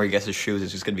remake that scene where he gets his shoes.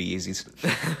 It's just gonna be easy.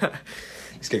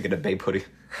 He's gonna get a Babe hoodie.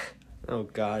 Oh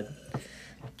God,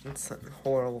 that's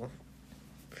horrible.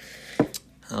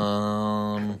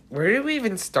 Where did we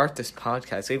even start this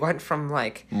podcast? We went from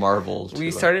like Marvel.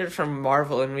 We started from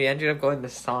Marvel and we ended up going to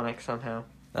Sonic somehow.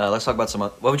 Let's talk about some.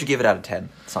 What would you give it out of 10?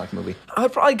 Sonic movie. I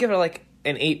would probably give it like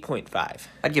an 8.5.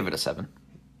 I'd give it a 7.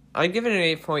 I'd give it an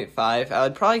 8.5. I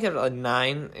would probably give it a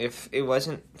 9 if it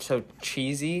wasn't so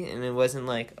cheesy and it wasn't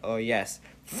like, oh yes,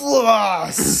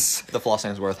 floss. The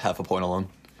flossing is worth half a point alone.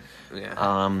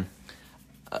 Yeah.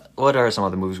 What are some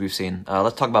other movies we've seen?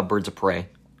 Let's talk about Birds of Prey.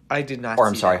 I did not. Or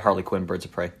I'm sorry, Harley Quinn, Birds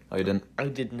of Prey. Oh, you didn't? I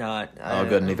did not. Oh,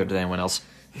 good. Neither did anyone else.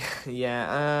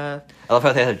 Yeah. I love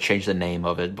how they had to change the name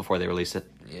of it before they released it.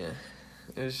 Yeah.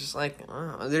 It was just like,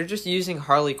 they're just using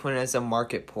Harley Quinn as a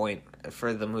market point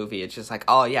for the movie. It's just like,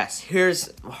 oh yes,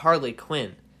 here's Harley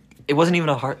Quinn. It wasn't even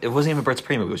a Birds of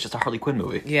Prey movie. It was just a Harley Quinn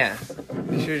movie. Yeah.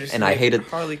 And I hated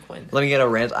Harley Quinn. Let me get a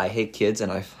rant. I hate kids,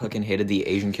 and I fucking hated the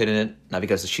Asian kid in it. Not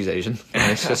because she's Asian. And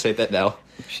I just say that now.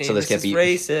 So this can't be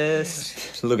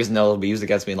racist. Lucas Nell will be used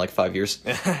against me in like 5 years.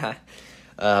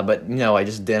 But no, I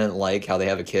just didn't like how they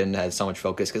have a kid and had so much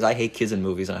focus, because I hate kids in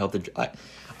movies, and I hope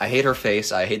I hate her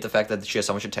face. I hate the fact that she has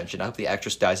so much attention. I hope the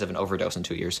actress dies of an overdose in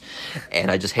 2 years.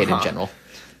 And I just hate it in general.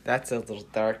 That's a little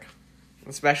dark.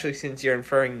 Especially since you're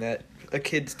inferring that a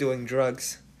kid's doing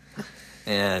drugs.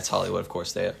 Yeah, it's Hollywood, of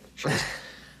course. They sure.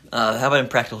 How about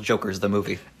Impractical Jokers, the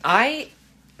movie? I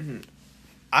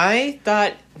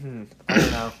thought... I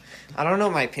don't know. I don't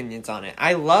know my opinions on it.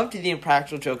 I loved the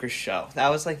Impractical Jokers show. That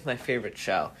was like my favorite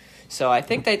show. So I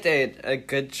think they did a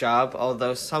good job,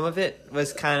 although some of it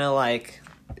was kind of like...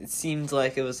 It seemed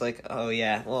like it was like, oh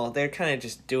yeah, well, they're kind of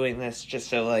just doing this just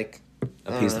to like...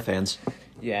 appease the fans.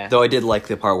 Yeah. Though I did like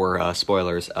the part where,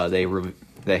 spoilers,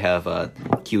 they have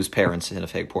Q's parents in a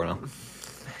fake porno.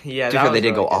 Yeah, they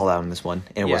did go all out in this one,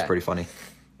 and it was pretty funny.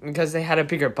 Because they had a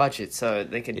bigger budget, so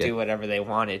they could do whatever they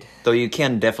wanted. Though you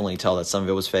can definitely tell that some of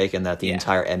it was fake, and that the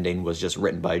entire ending was just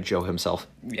written by Joe himself.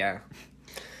 Yeah.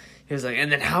 He was like,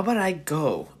 and then how about I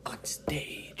go on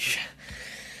stage?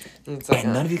 And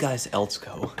none of you guys else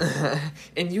go.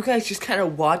 And you guys just kind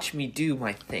of watch me do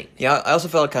my thing. Yeah, I also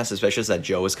felt kind of suspicious that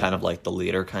Joe was kind of like the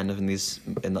leader kind of in the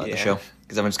show.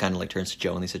 Because everyone just kind of like turns to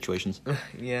Joe in these situations.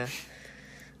 Yeah.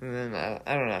 And then,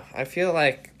 I don't know. I feel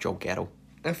like... Joe Gatto.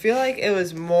 I feel like it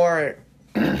was more...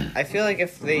 I feel like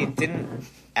if they didn't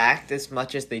act as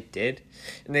much as they did,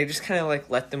 and they just kind of like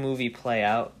let the movie play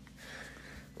out,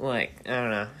 like, I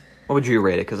don't know. What would you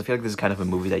rate it? Because I feel like this is kind of a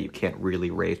movie that you can't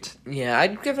really rate. Yeah,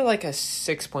 I'd give it like a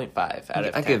 6.5 out of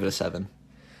 10. I'd give it a 7.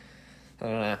 I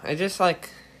don't know. I just, like,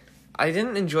 I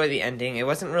didn't enjoy the ending. It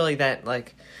wasn't really that,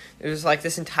 like, it was like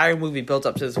this entire movie built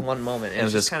up to this one moment. And it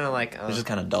was just kind of like... it was just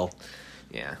kind of dull.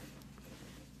 Yeah.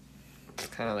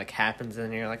 It kind of, like, happens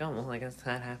and you're like, oh, well, I guess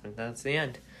that happened. That's the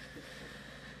end.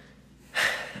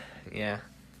 Yeah.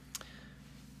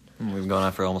 We've been going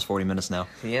on for almost 40 minutes now.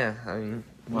 Yeah, I mean...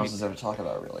 What else is there to talk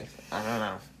about, really? I don't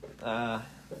know.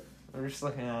 We're just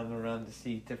looking around to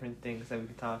see different things that we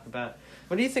could talk about.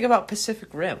 What do you think about Pacific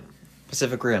Rim?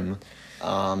 Pacific Rim.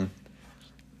 One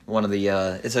of the...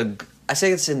 I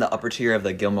say it's in the upper tier of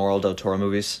the Guillermo del Toro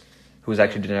movies, who was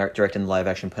actually directing the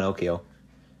live-action Pinocchio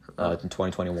in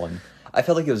 2021. I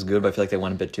felt like it was good, but I feel like they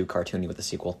went a bit too cartoony with the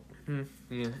sequel.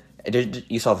 Yeah.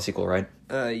 You saw the sequel, right?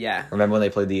 Yeah. Remember when they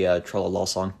played the Tra-La-La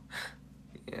song?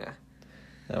 Yeah.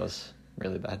 That was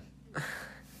really bad.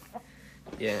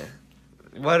 Yeah.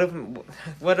 What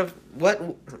would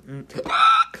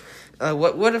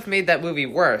have made that movie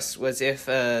worse was if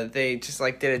they just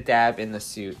like did a dab in the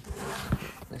suit.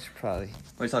 I should probably.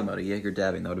 What are you talking about? A Jaeger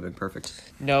dabbing? That would have been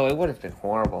perfect. No, it would have been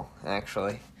horrible,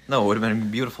 actually. No, it would have been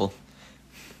beautiful.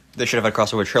 They should have had a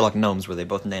crossover with Sherlock Gnomes where they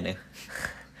both nene.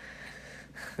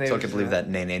 So I can believe that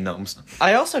nene gnomes.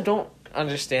 I also don't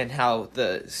understand how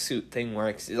the suit thing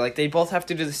works. Like, they both have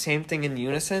to do the same thing in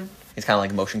unison. It's kind of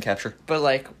like motion capture. But,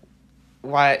 like,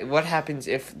 what happens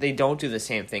if they don't do the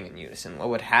same thing in unison? What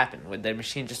would happen? Would the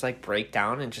machine just, like, break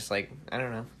down and just, like, I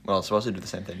don't know. Well, it's supposed to do the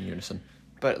same thing in unison.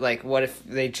 But, like, what if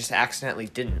they just accidentally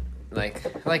didn't?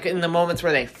 Like in the moments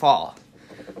where they fall.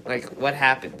 Like, what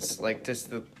happens? Like, does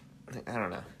the... I don't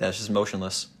know. Yeah, it's just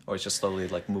motionless. Or it's just slowly,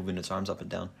 like, moving its arms up and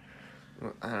down.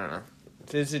 I don't know.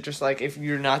 Is it just, like, if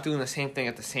you're not doing the same thing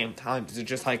at the same time, does it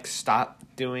just, like, stop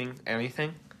doing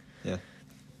anything? Yeah.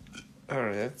 I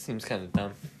don't know. That seems kind of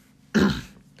dumb.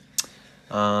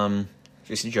 Did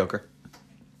you see Joker?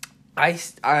 I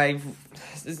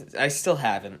still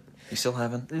haven't. You still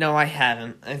haven't? No, I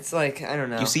haven't. It's like, I don't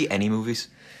know. Do you see any movies?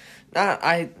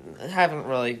 I haven't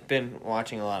really been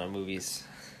watching a lot of movies.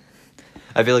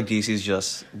 I feel like DC's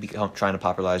just trying to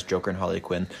popularize Joker and Harley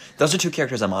Quinn. Those are two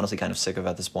characters I'm honestly kind of sick of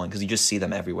at this point, because you just see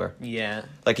them everywhere. Yeah.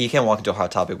 Like, you can't walk into a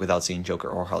Hot Topic without seeing Joker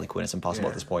or Harley Quinn. It's impossible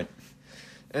at this point.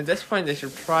 At this point, they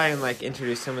should try and, like,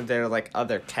 introduce some of their, like,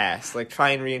 other cast. Like,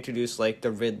 try and reintroduce, like,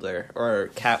 the Riddler or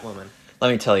Catwoman.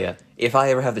 Let me tell you, if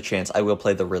I ever have the chance, I will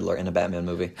play the Riddler in a Batman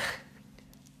movie.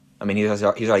 I mean, he's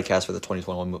already cast for the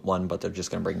 2021 one, but they're just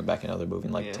going to bring him back in another movie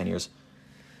in, like, 10 years.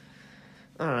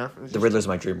 I don't know. The Riddler's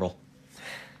my dream role.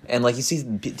 And, like, you see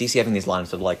DC having these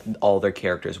lineups of, like, all their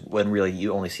characters, when really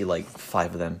you only see, like,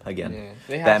 5 of them again.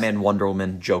 Yeah, Batman, Wonder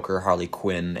Woman, Joker, Harley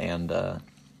Quinn, and,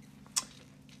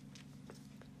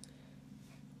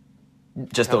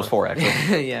 just those 4,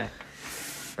 actually.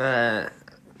 Yeah.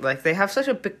 Like, they have such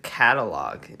a big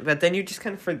catalog, but then you just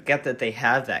kind of forget that they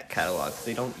have that catalog, because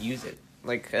they don't use it.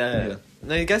 Like, I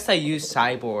guess I use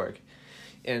Cyborg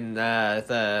in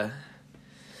that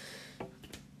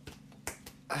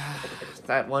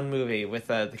one movie with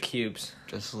the cubes.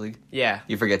 Justice League? Yeah.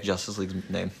 You forget Justice League's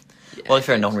name. Yeah. Well, to be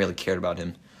fair, no one really cared about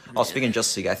him. Oh, speaking of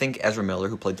Justice League, I think Ezra Miller,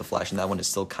 who played the Flash in that one, is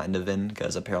still kind of in,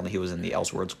 because apparently he was in the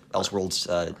Elseworlds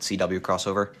CW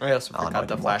crossover. I also forgot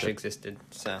the Flash existed,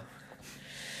 so...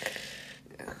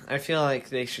 Yeah. I feel like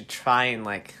they should try and,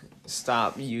 like,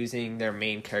 stop using their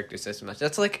main characters as much.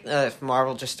 That's like if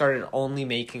Marvel just started only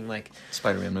making, like...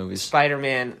 Spider-Man movies.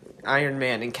 Spider-Man, Iron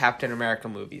Man, and Captain America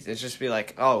movies. It'd just be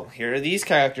like, oh, here are these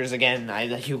characters again.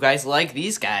 You guys like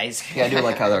these guys. Yeah, I do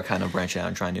like how they're kind of branching out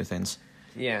and trying new things.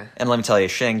 Yeah. And let me tell you,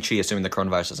 Shang-Chi, assuming the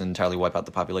coronavirus doesn't entirely wipe out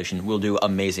the population, will do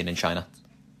amazing in China.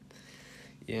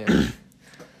 Yeah.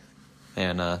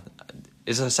 And,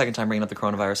 is it the second time bringing up the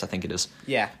coronavirus? I think it is.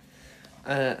 Yeah.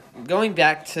 Going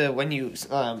back to when you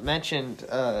mentioned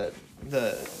the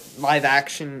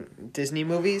live-action Disney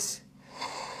movies,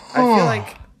 I feel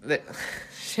like...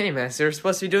 Seamus, you're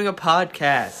supposed to be doing a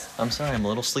podcast. I'm sorry, I'm a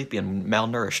little sleepy and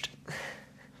malnourished.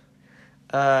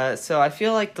 So I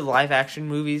feel like the live-action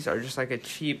movies are just like a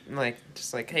cheap, like,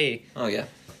 just like, hey... Oh, yeah.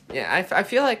 Yeah, I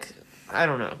feel like, I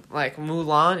don't know, like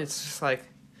Mulan, it's just like...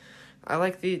 I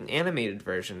like the animated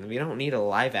version. We don't need a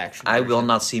live-action version. I will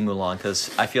not see Mulan,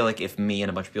 because I feel like if me and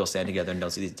a bunch of people stand together and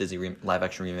don't see these Disney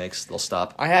live-action remakes, they'll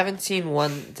stop. I haven't seen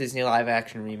one Disney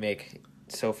live-action remake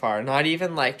so far. Not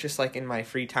even, like, just, like, in my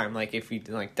free time, like, if we,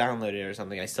 like, download it or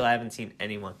something. I still haven't seen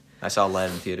anyone. I saw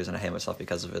Aladdin in theaters, and I hate myself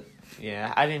because of it.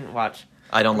 Yeah, I didn't watch...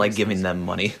 I don't like giving them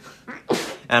money.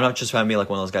 And I'm not just trying to be like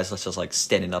one of those guys that's just like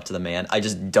standing up to the man. I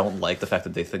just don't like the fact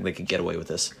that they think they could get away with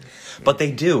this. But they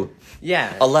do.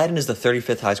 Yeah. Aladdin is the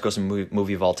 35th highest grossing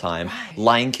movie of all time. Right.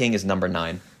 Lion King is number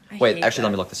 9. Wait, actually,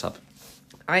 let me look this up.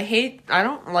 I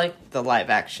don't like the live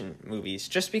action movies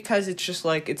just because it's just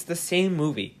like, it's the same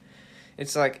movie.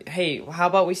 It's like, hey, how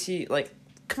about we see, like,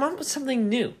 come on with something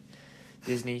new,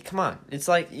 Disney, come on. It's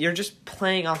like, you're just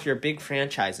playing off your big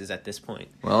franchises at this point.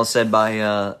 Well, said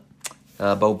by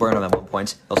Bo Burnham at one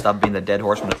point, they'll stop being the dead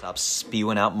horse when they stop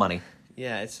spewing out money.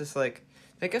 Yeah, it's just like,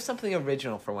 think of something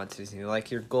original for once, Disney,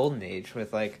 like your golden age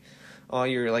with, like, all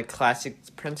your, like, classic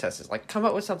princesses. Like, come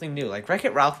up with something new. Like,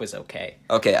 Wreck-It Ralph was okay.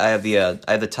 Okay, I have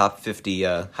the top 50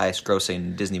 highest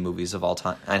grossing Disney movies of all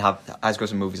time. I have highest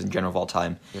grossing movies in general of all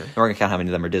time. Yeah. And we're going to count how many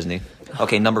of them are Disney.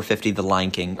 Okay, number 50, The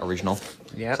Lion King original.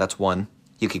 Yeah. So that's 1.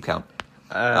 You keep count.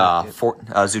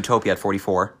 Zootopia at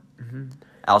 44. Mm-hmm.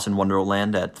 Alice in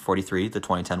Wonderland at 43, the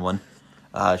 2010 one.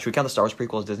 Should we count the Star Wars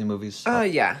prequels as Disney movies?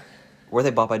 Yeah. Were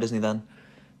they bought by Disney then?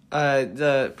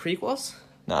 The prequels?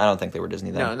 No, I don't think they were Disney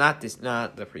then. No, not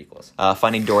the prequels.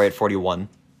 Finding Dory at 41.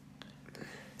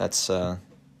 That's 4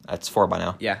 by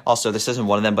now. Yeah. Also, this isn't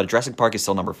one of them, but Jurassic Park is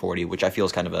still number 40, which I feel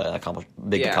is kind of a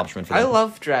big accomplishment for them. I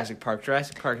love Jurassic Park.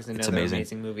 Jurassic Park is another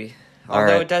amazing movie.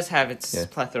 Although right. It does have its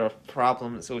plethora of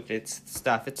problems with its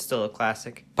stuff, it's still a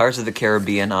classic. Pirates of the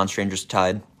Caribbean, On Strangers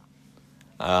Tide.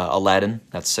 Aladdin,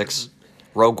 that's 6.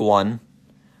 Rogue One.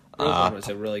 Rogue One was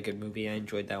a really good movie. I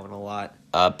enjoyed that one a lot.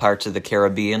 Pirates of the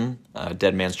Caribbean,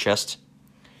 Dead Man's Chest.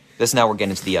 Now we're getting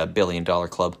into the $1 billion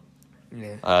club.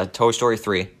 Yeah. Toy Story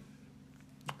 3.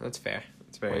 That's fair.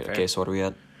 That's very fair. Okay, so what are we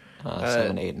at?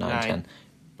 7, 8, 9, 10.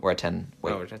 We're at 10.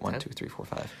 Wait, we're at 1, 10? 2, 3, 4,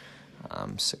 5.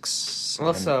 6, 7,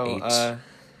 also, 8,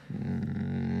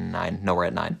 9. No, we're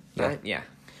at 9. 9? Yeah.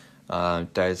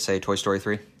 Did I say Toy Story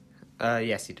 3?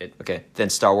 Yes, you did. Okay, then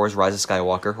Star Wars Rise of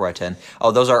Skywalker, we're at 10.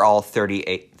 Oh, those are all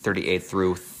 38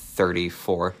 through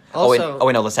 34. Also,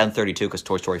 wait, no, let's add 32 because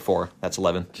Toy Story 4, that's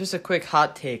 11. Just a quick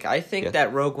hot take. I think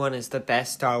that Rogue One is the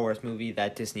best Star Wars movie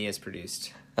that Disney has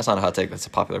produced. That's not a hot take, that's a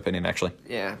popular opinion, actually.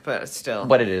 Yeah, but still.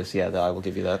 But it is, yeah, I will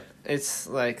give you that. It's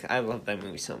like, I love that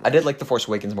movie so much. I did like The Force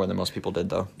Awakens more than most people did,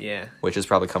 though. Yeah. Which is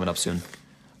probably coming up soon.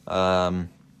 Let's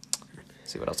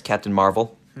see what else. Captain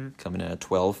Marvel, coming in at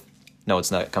 12. No,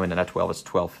 it's not coming in at 12, it's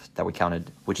 12 that we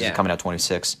counted, which is coming out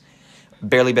 26.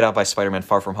 Barely beat out by Spider-Man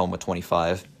Far From Home with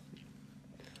 25.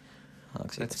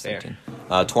 That's fair.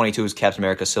 22 is Captain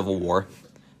America Civil War.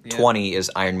 Yeah. 20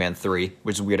 is Iron Man 3,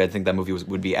 which is weird. I think that movie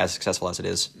would be as successful as it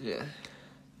is. Yeah.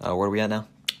 Where are we at now?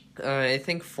 I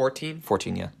think 14.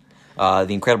 14, yeah.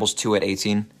 The Incredibles 2 at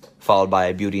 18, followed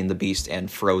by Beauty and the Beast and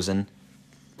Frozen.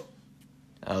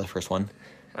 The first one.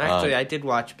 Actually, I did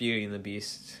watch Beauty and the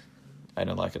Beast. I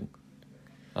don't like it.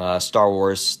 Star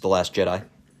Wars The Last Jedi.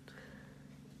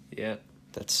 Yeah.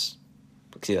 That's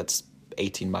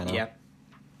 18 by now. Yep.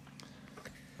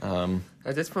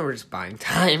 At this point, we're just buying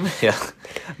time. Yeah.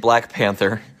 Black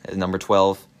Panther at number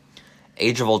 12.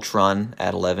 Age of Ultron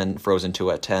at 11. Frozen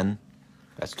 2 at 10.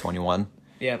 That's 21.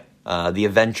 Yep. The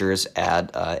Avengers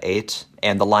at 8.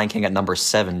 And The Lion King at number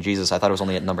 7. Jesus, I thought it was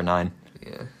only at number 9.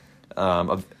 Yeah.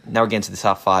 Now we're getting to the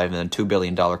top 5 and then $2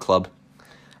 billion club.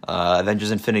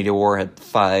 Avengers Infinity War at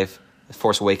 5.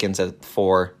 Force Awakens at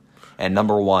 4. And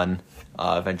number 1,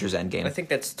 Avengers Endgame. I think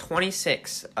that's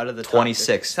 26 out of the top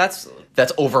 26. 50.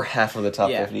 That's over half of the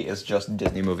top 50 is just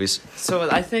Disney movies. So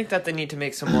I think that they need to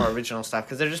make some more original stuff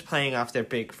because they're just playing off their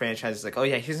big franchises. Like, oh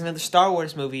yeah, here's another Star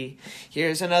Wars movie.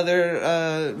 Here's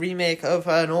another remake of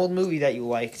an old movie that you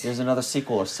liked. There's another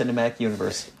sequel of Cinematic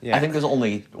Universe. Yeah. I think there's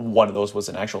only one of those was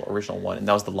an actual original one, and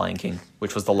that was The Lion King,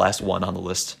 which was the last one on the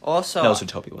list. Also, no,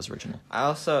 Zootopia was original.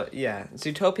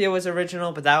 Zootopia was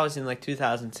original, but that was in like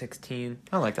 2016.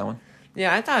 I like that one.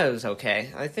 Yeah, I thought it was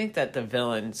okay. I think that the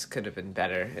villains could have been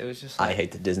better. It was just like, I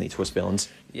hate the Disney twist villains.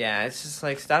 Yeah, it's just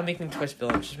like, stop making twist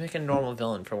villains. Just make a normal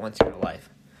villain for once in your life.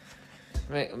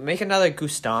 Make another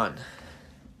Guston.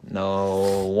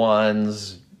 No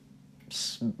one's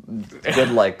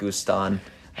good like Guston.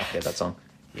 I hate that song.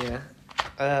 Yeah.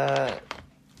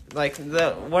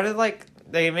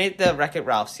 They made the Wreck-It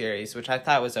Ralph series, which I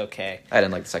thought was okay. I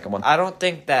didn't like the second one. I don't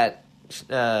think that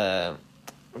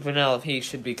Vanellope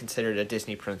should be considered a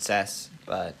Disney princess,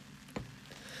 but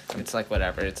it's like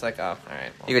whatever. It's like, oh, all right.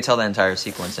 Well. You could tell that entire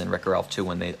sequence in Wreck-It Ralph 2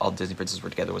 when all Disney princesses were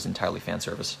together was entirely fan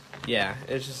service. Yeah,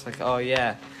 it's just like, oh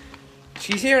yeah,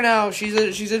 she's here now.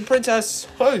 She's a princess.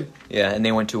 Hey. Yeah, and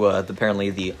they went to apparently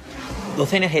the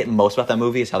thing I hate most about that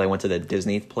movie is how they went to the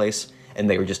Disney place and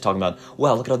they were just talking about,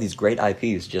 wow, look at all these great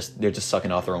IPs. They're just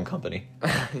sucking off their own company.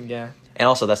 Yeah. And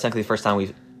also, that's technically the first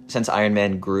time since Iron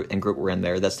Man and Groot were in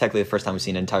there, that's technically the first time we've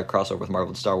seen an entire crossover with Marvel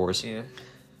and Star Wars. Yeah.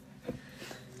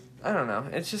 I don't know.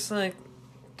 It's just like,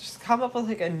 just come up with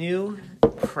like a new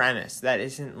premise that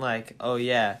isn't like, oh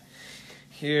yeah,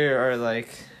 here are like,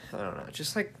 I don't know,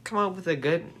 just like come up with a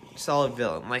good solid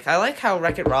villain. Like I like how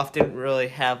Wreck-It Ralph didn't really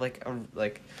have like a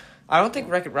like, I don't think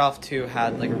Wreck-It Ralph 2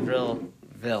 had like a real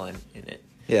villain in it.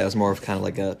 Yeah, it was more of kind of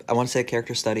like I want to say a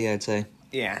character study. I'd say.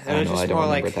 Yeah, I don't remember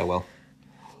like, it that well.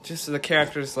 Just the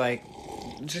characters like,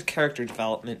 just character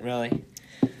development really.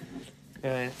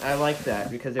 And I like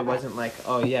that because it wasn't like,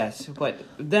 oh yes, but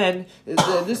then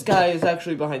this guy is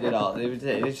actually behind it all. They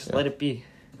just let it be.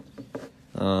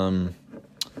 What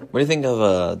do you think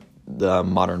of the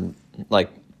modern, like,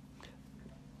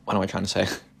 what am I trying to say?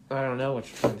 I don't know what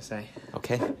you're trying to say.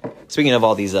 Okay. Speaking of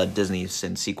all these Disney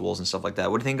and sequels and stuff like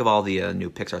that, what do you think of all the new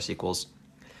Pixar sequels?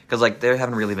 Because like they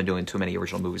haven't really been doing too many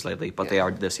original movies lately, but they are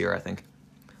this year, I think,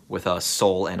 with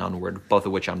Soul and Onward, both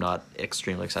of which I'm not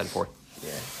extremely excited for.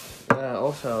 Yeah.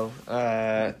 Also,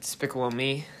 Despicable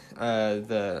Me.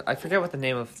 I forget what the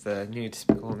name of the new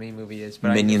Despicable Me movie is,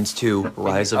 but Minions 2,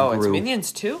 Rise of Gru. Oh, it's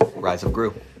Minions 2? Rise of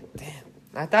Gru. Damn.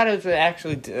 I thought it was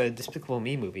actually a Despicable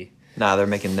Me movie. Nah, they're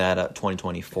making that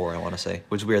 2024, I want to say.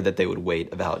 Which is weird that they would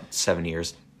wait about 7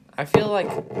 years. I feel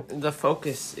like the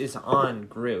focus is on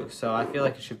Gru, so I feel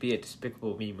like it should be a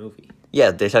Despicable Me movie.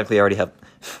 Yeah, they technically already have...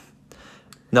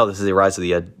 No, this is the Rise of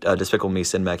the Despicable Me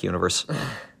Cinematic Universe.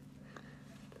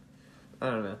 I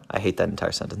don't know. I hate that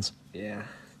entire sentence. Yeah.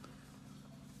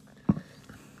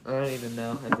 I don't even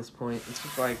know at this point. It's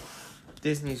just like,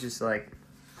 Disney's just like,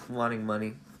 wanting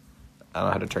money. I don't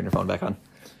know how to turn your phone back on.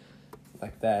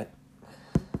 Like that.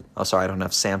 Oh, sorry, I don't have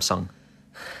Samsung.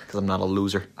 Because I'm not a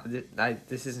loser.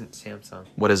 This isn't Samsung.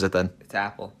 What is it then? It's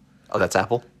Apple. Oh, that's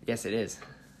Apple? Yes, it is.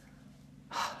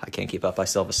 I can't keep up. I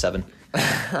still have a 7.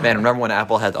 Man, remember when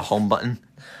Apple had the home button?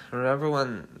 Remember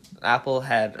when Apple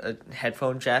had a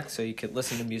headphone jack so you could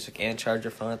listen to music and charge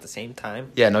your phone at the same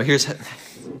time? Yeah, here's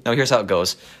how it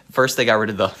goes. First, they got rid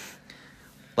of the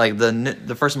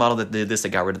first model that did this, they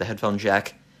got rid of the headphone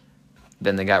jack.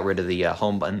 Then they got rid of the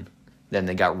home button. Then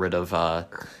they got rid of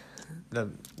the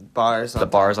bars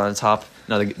on the top.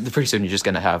 No, pretty soon you're just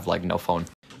gonna have like no phone.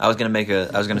 I was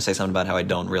gonna say something about how I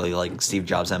don't really like Steve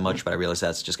Jobs that much, but I realized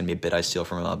that's just gonna be a bit I steal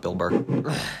from Bill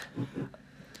Burr.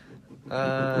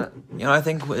 I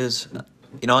think is,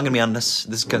 I'm gonna be honest.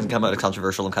 This is gonna come out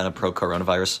controversial and kind of pro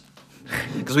coronavirus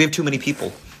because we have too many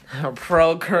people.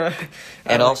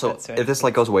 And also, if this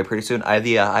goes away pretty soon, I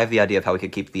have the idea of how we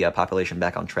could keep the population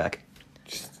back on track.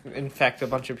 Just infect a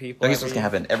bunch of people. Here's what's gonna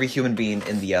happen: every human being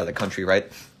in the country,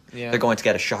 right? Yeah. They're going to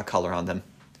get a shock collar on them.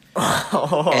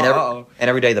 And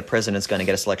every day the president's going to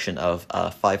get a selection of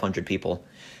 500 people,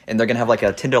 and they're going to have like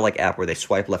a Tinder-like app where they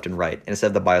swipe left and right, and instead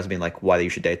of the bios being like why you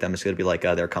should date them, it's going to be like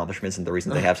their accomplishments and the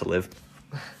reasons they have to live.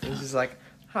 It's just like,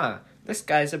 this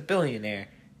guy's a billionaire.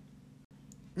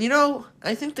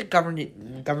 I think the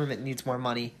government needs more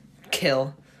money.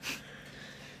 Kill.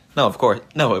 No, of course.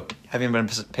 No, have you been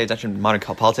paying attention to modern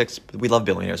politics? We love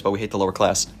billionaires, but we hate the lower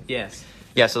class. Yes.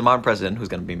 Yeah, so the modern president, who's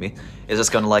going to be me, is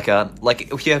just going to like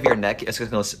if you have your neck, it's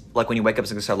going to, like when you wake up,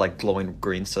 it's going to start like glowing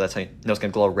green, so that's how it's going to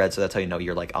glow red, so that's how you know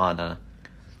you're like on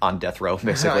death row,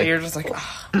 basically. You're just like,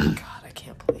 oh my god, I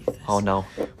can't believe this. Oh no.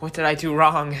 What did I do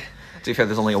wrong? To be fair,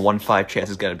 there's only a 1-5 chance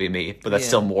it's going to be me, but that's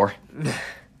still more.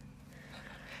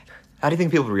 How do you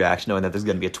think people would react knowing that there's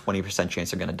going to be a 20%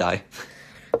 chance they're going to die?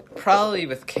 Probably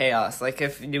with chaos. Like,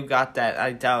 if you got that,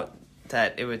 I doubt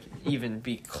that it would even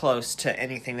be close to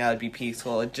anything that would be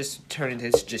peaceful. It'd just turn into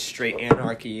just straight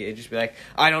anarchy. It'd just be like,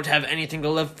 I don't have anything to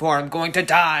live for, I'm going to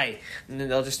die! And then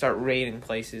they'll just start raiding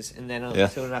places, and then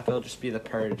soon enough it'll just be the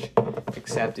purge.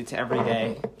 Except it's every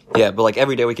day. Yeah, but like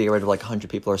every day we could get rid of like 100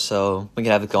 people or so. We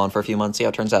can have it going for a few months, see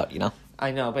how it turns out,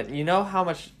 I know, but you know how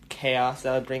much chaos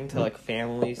that would bring to like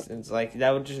families? It's like,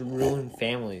 that would just ruin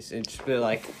families. It'd just be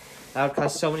like, that would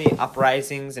cause so many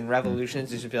uprisings and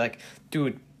revolutions. It'd just be like,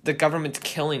 dude, the government's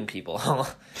killing people.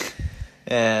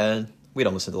 And we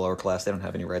don't listen to the lower class. They don't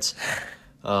have any rights.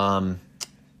 I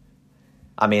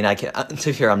mean, I can't. To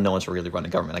be fair, I'm no one's really running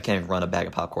government. I can't even run a bag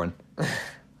of popcorn.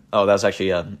 Oh, that was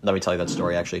actually. Let me tell you that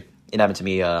story. Actually, it happened to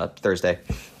me Thursday.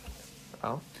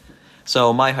 Oh.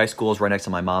 So my high school is right next to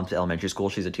my mom's elementary school.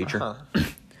 She's a teacher,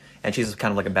 and she's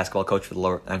kind of like a basketball coach for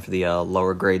the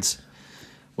lower grades,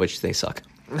 which they suck.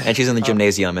 And she's in the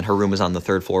gymnasium, and her room is on the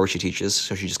 3rd floor where she teaches,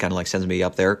 so she just kind of like sends me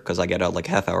up there because I get out like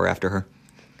a half hour after her.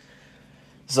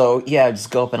 So yeah, I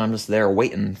just go up and I'm just there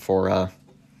waiting for her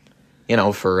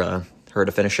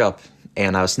to finish up.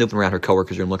 And I was snooping around her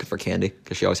coworker's room looking for candy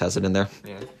because she always has it in there.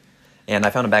 Yeah. And I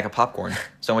found a bag of popcorn,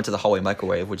 so I went to the hallway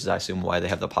microwave, which is I assume why they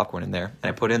have the popcorn in there, and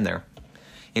I put it in there.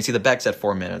 And see, the bag said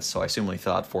 4 minutes, so I assumed he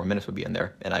thought 4 minutes would be in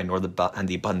there, and I ignored the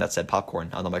button that said popcorn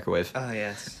on the microwave. Oh,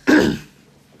 yes.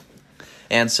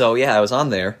 And so, yeah, I was on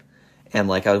there, and,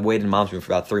 like, I waited in Mom's room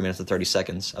for about 3 minutes and 30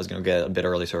 seconds. I was going to get a bit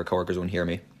early so her coworkers wouldn't hear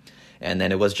me. And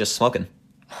then it was just smoking.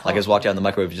 Like, I was walking out in the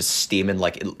microwave, just steaming,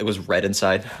 like, it was red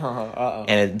inside. Uh-oh.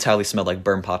 And it entirely smelled like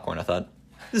burnt popcorn. I thought,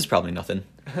 this is probably nothing.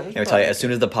 And I tell you, as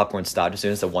soon as the popcorn stopped, as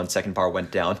soon as the 1 second bar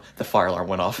went down, the fire alarm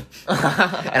went off.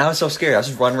 And I was so scared. I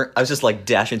was just like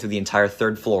dashing through the entire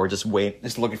 3rd floor, just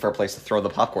looking for a place to throw the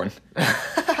popcorn.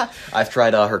 I've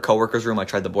tried her coworker's room. I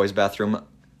tried the boys' bathroom.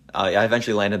 I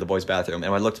eventually landed in the boys' bathroom,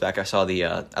 and when I looked back,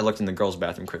 I looked in the girls'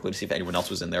 bathroom quickly to see if anyone else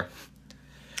was in there.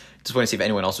 Just wanted to see if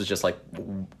anyone else was just like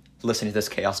listening to this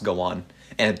chaos go on,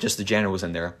 and just the janitor was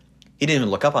in there. He didn't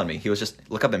even look up on me. He was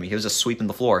just sweeping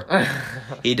the floor.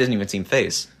 He didn't even seem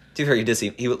phased. To be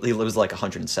fair, he was like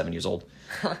 107 years old.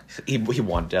 He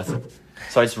wanted death.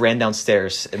 So I just ran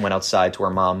downstairs and went outside to where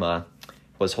Mom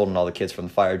was holding all the kids from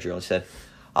the fire drill. And she said,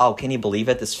 "Oh, can you believe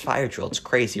it? This fire drill, it's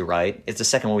crazy, right? It's the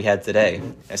second one we had today."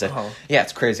 I said, "Yeah,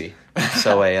 it's crazy."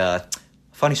 So a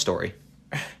funny story.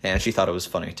 And she thought it was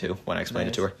funny, too, when I explained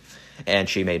it to her. And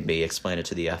she made me explain it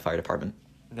to the fire department.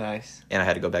 Nice. And I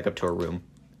had to go back up to her room.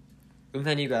 And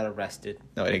then you got arrested.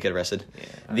 No, I didn't get arrested.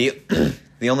 Yeah,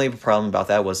 The only problem about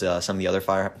that was some of the other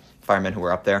firemen who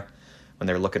were up there, when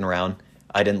they were looking around,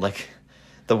 I didn't like...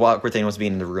 The awkward thing was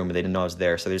being in the room, and they didn't know I was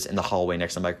there, so they're just in the hallway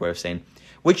next to the microwave saying,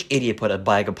 "Which idiot put a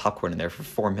bag of popcorn in there for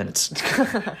 4 minutes?"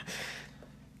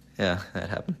 Yeah, that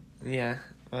happened. Yeah.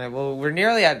 All right, well, we're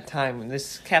nearly out of time.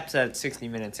 This caps at 60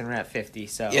 minutes, and we're at 50,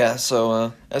 so... Yeah,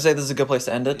 so I'd say this is a good place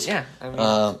to end it. Yeah, I mean...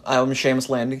 I'm Seamus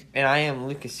Landy. And I am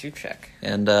Lucas Suchek.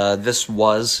 And this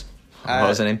was... what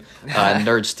was the name?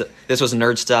 This was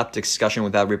Nerd Stop Discussion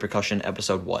Without Repercussion,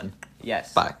 Episode 1.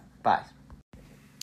 Yes. Bye. Bye.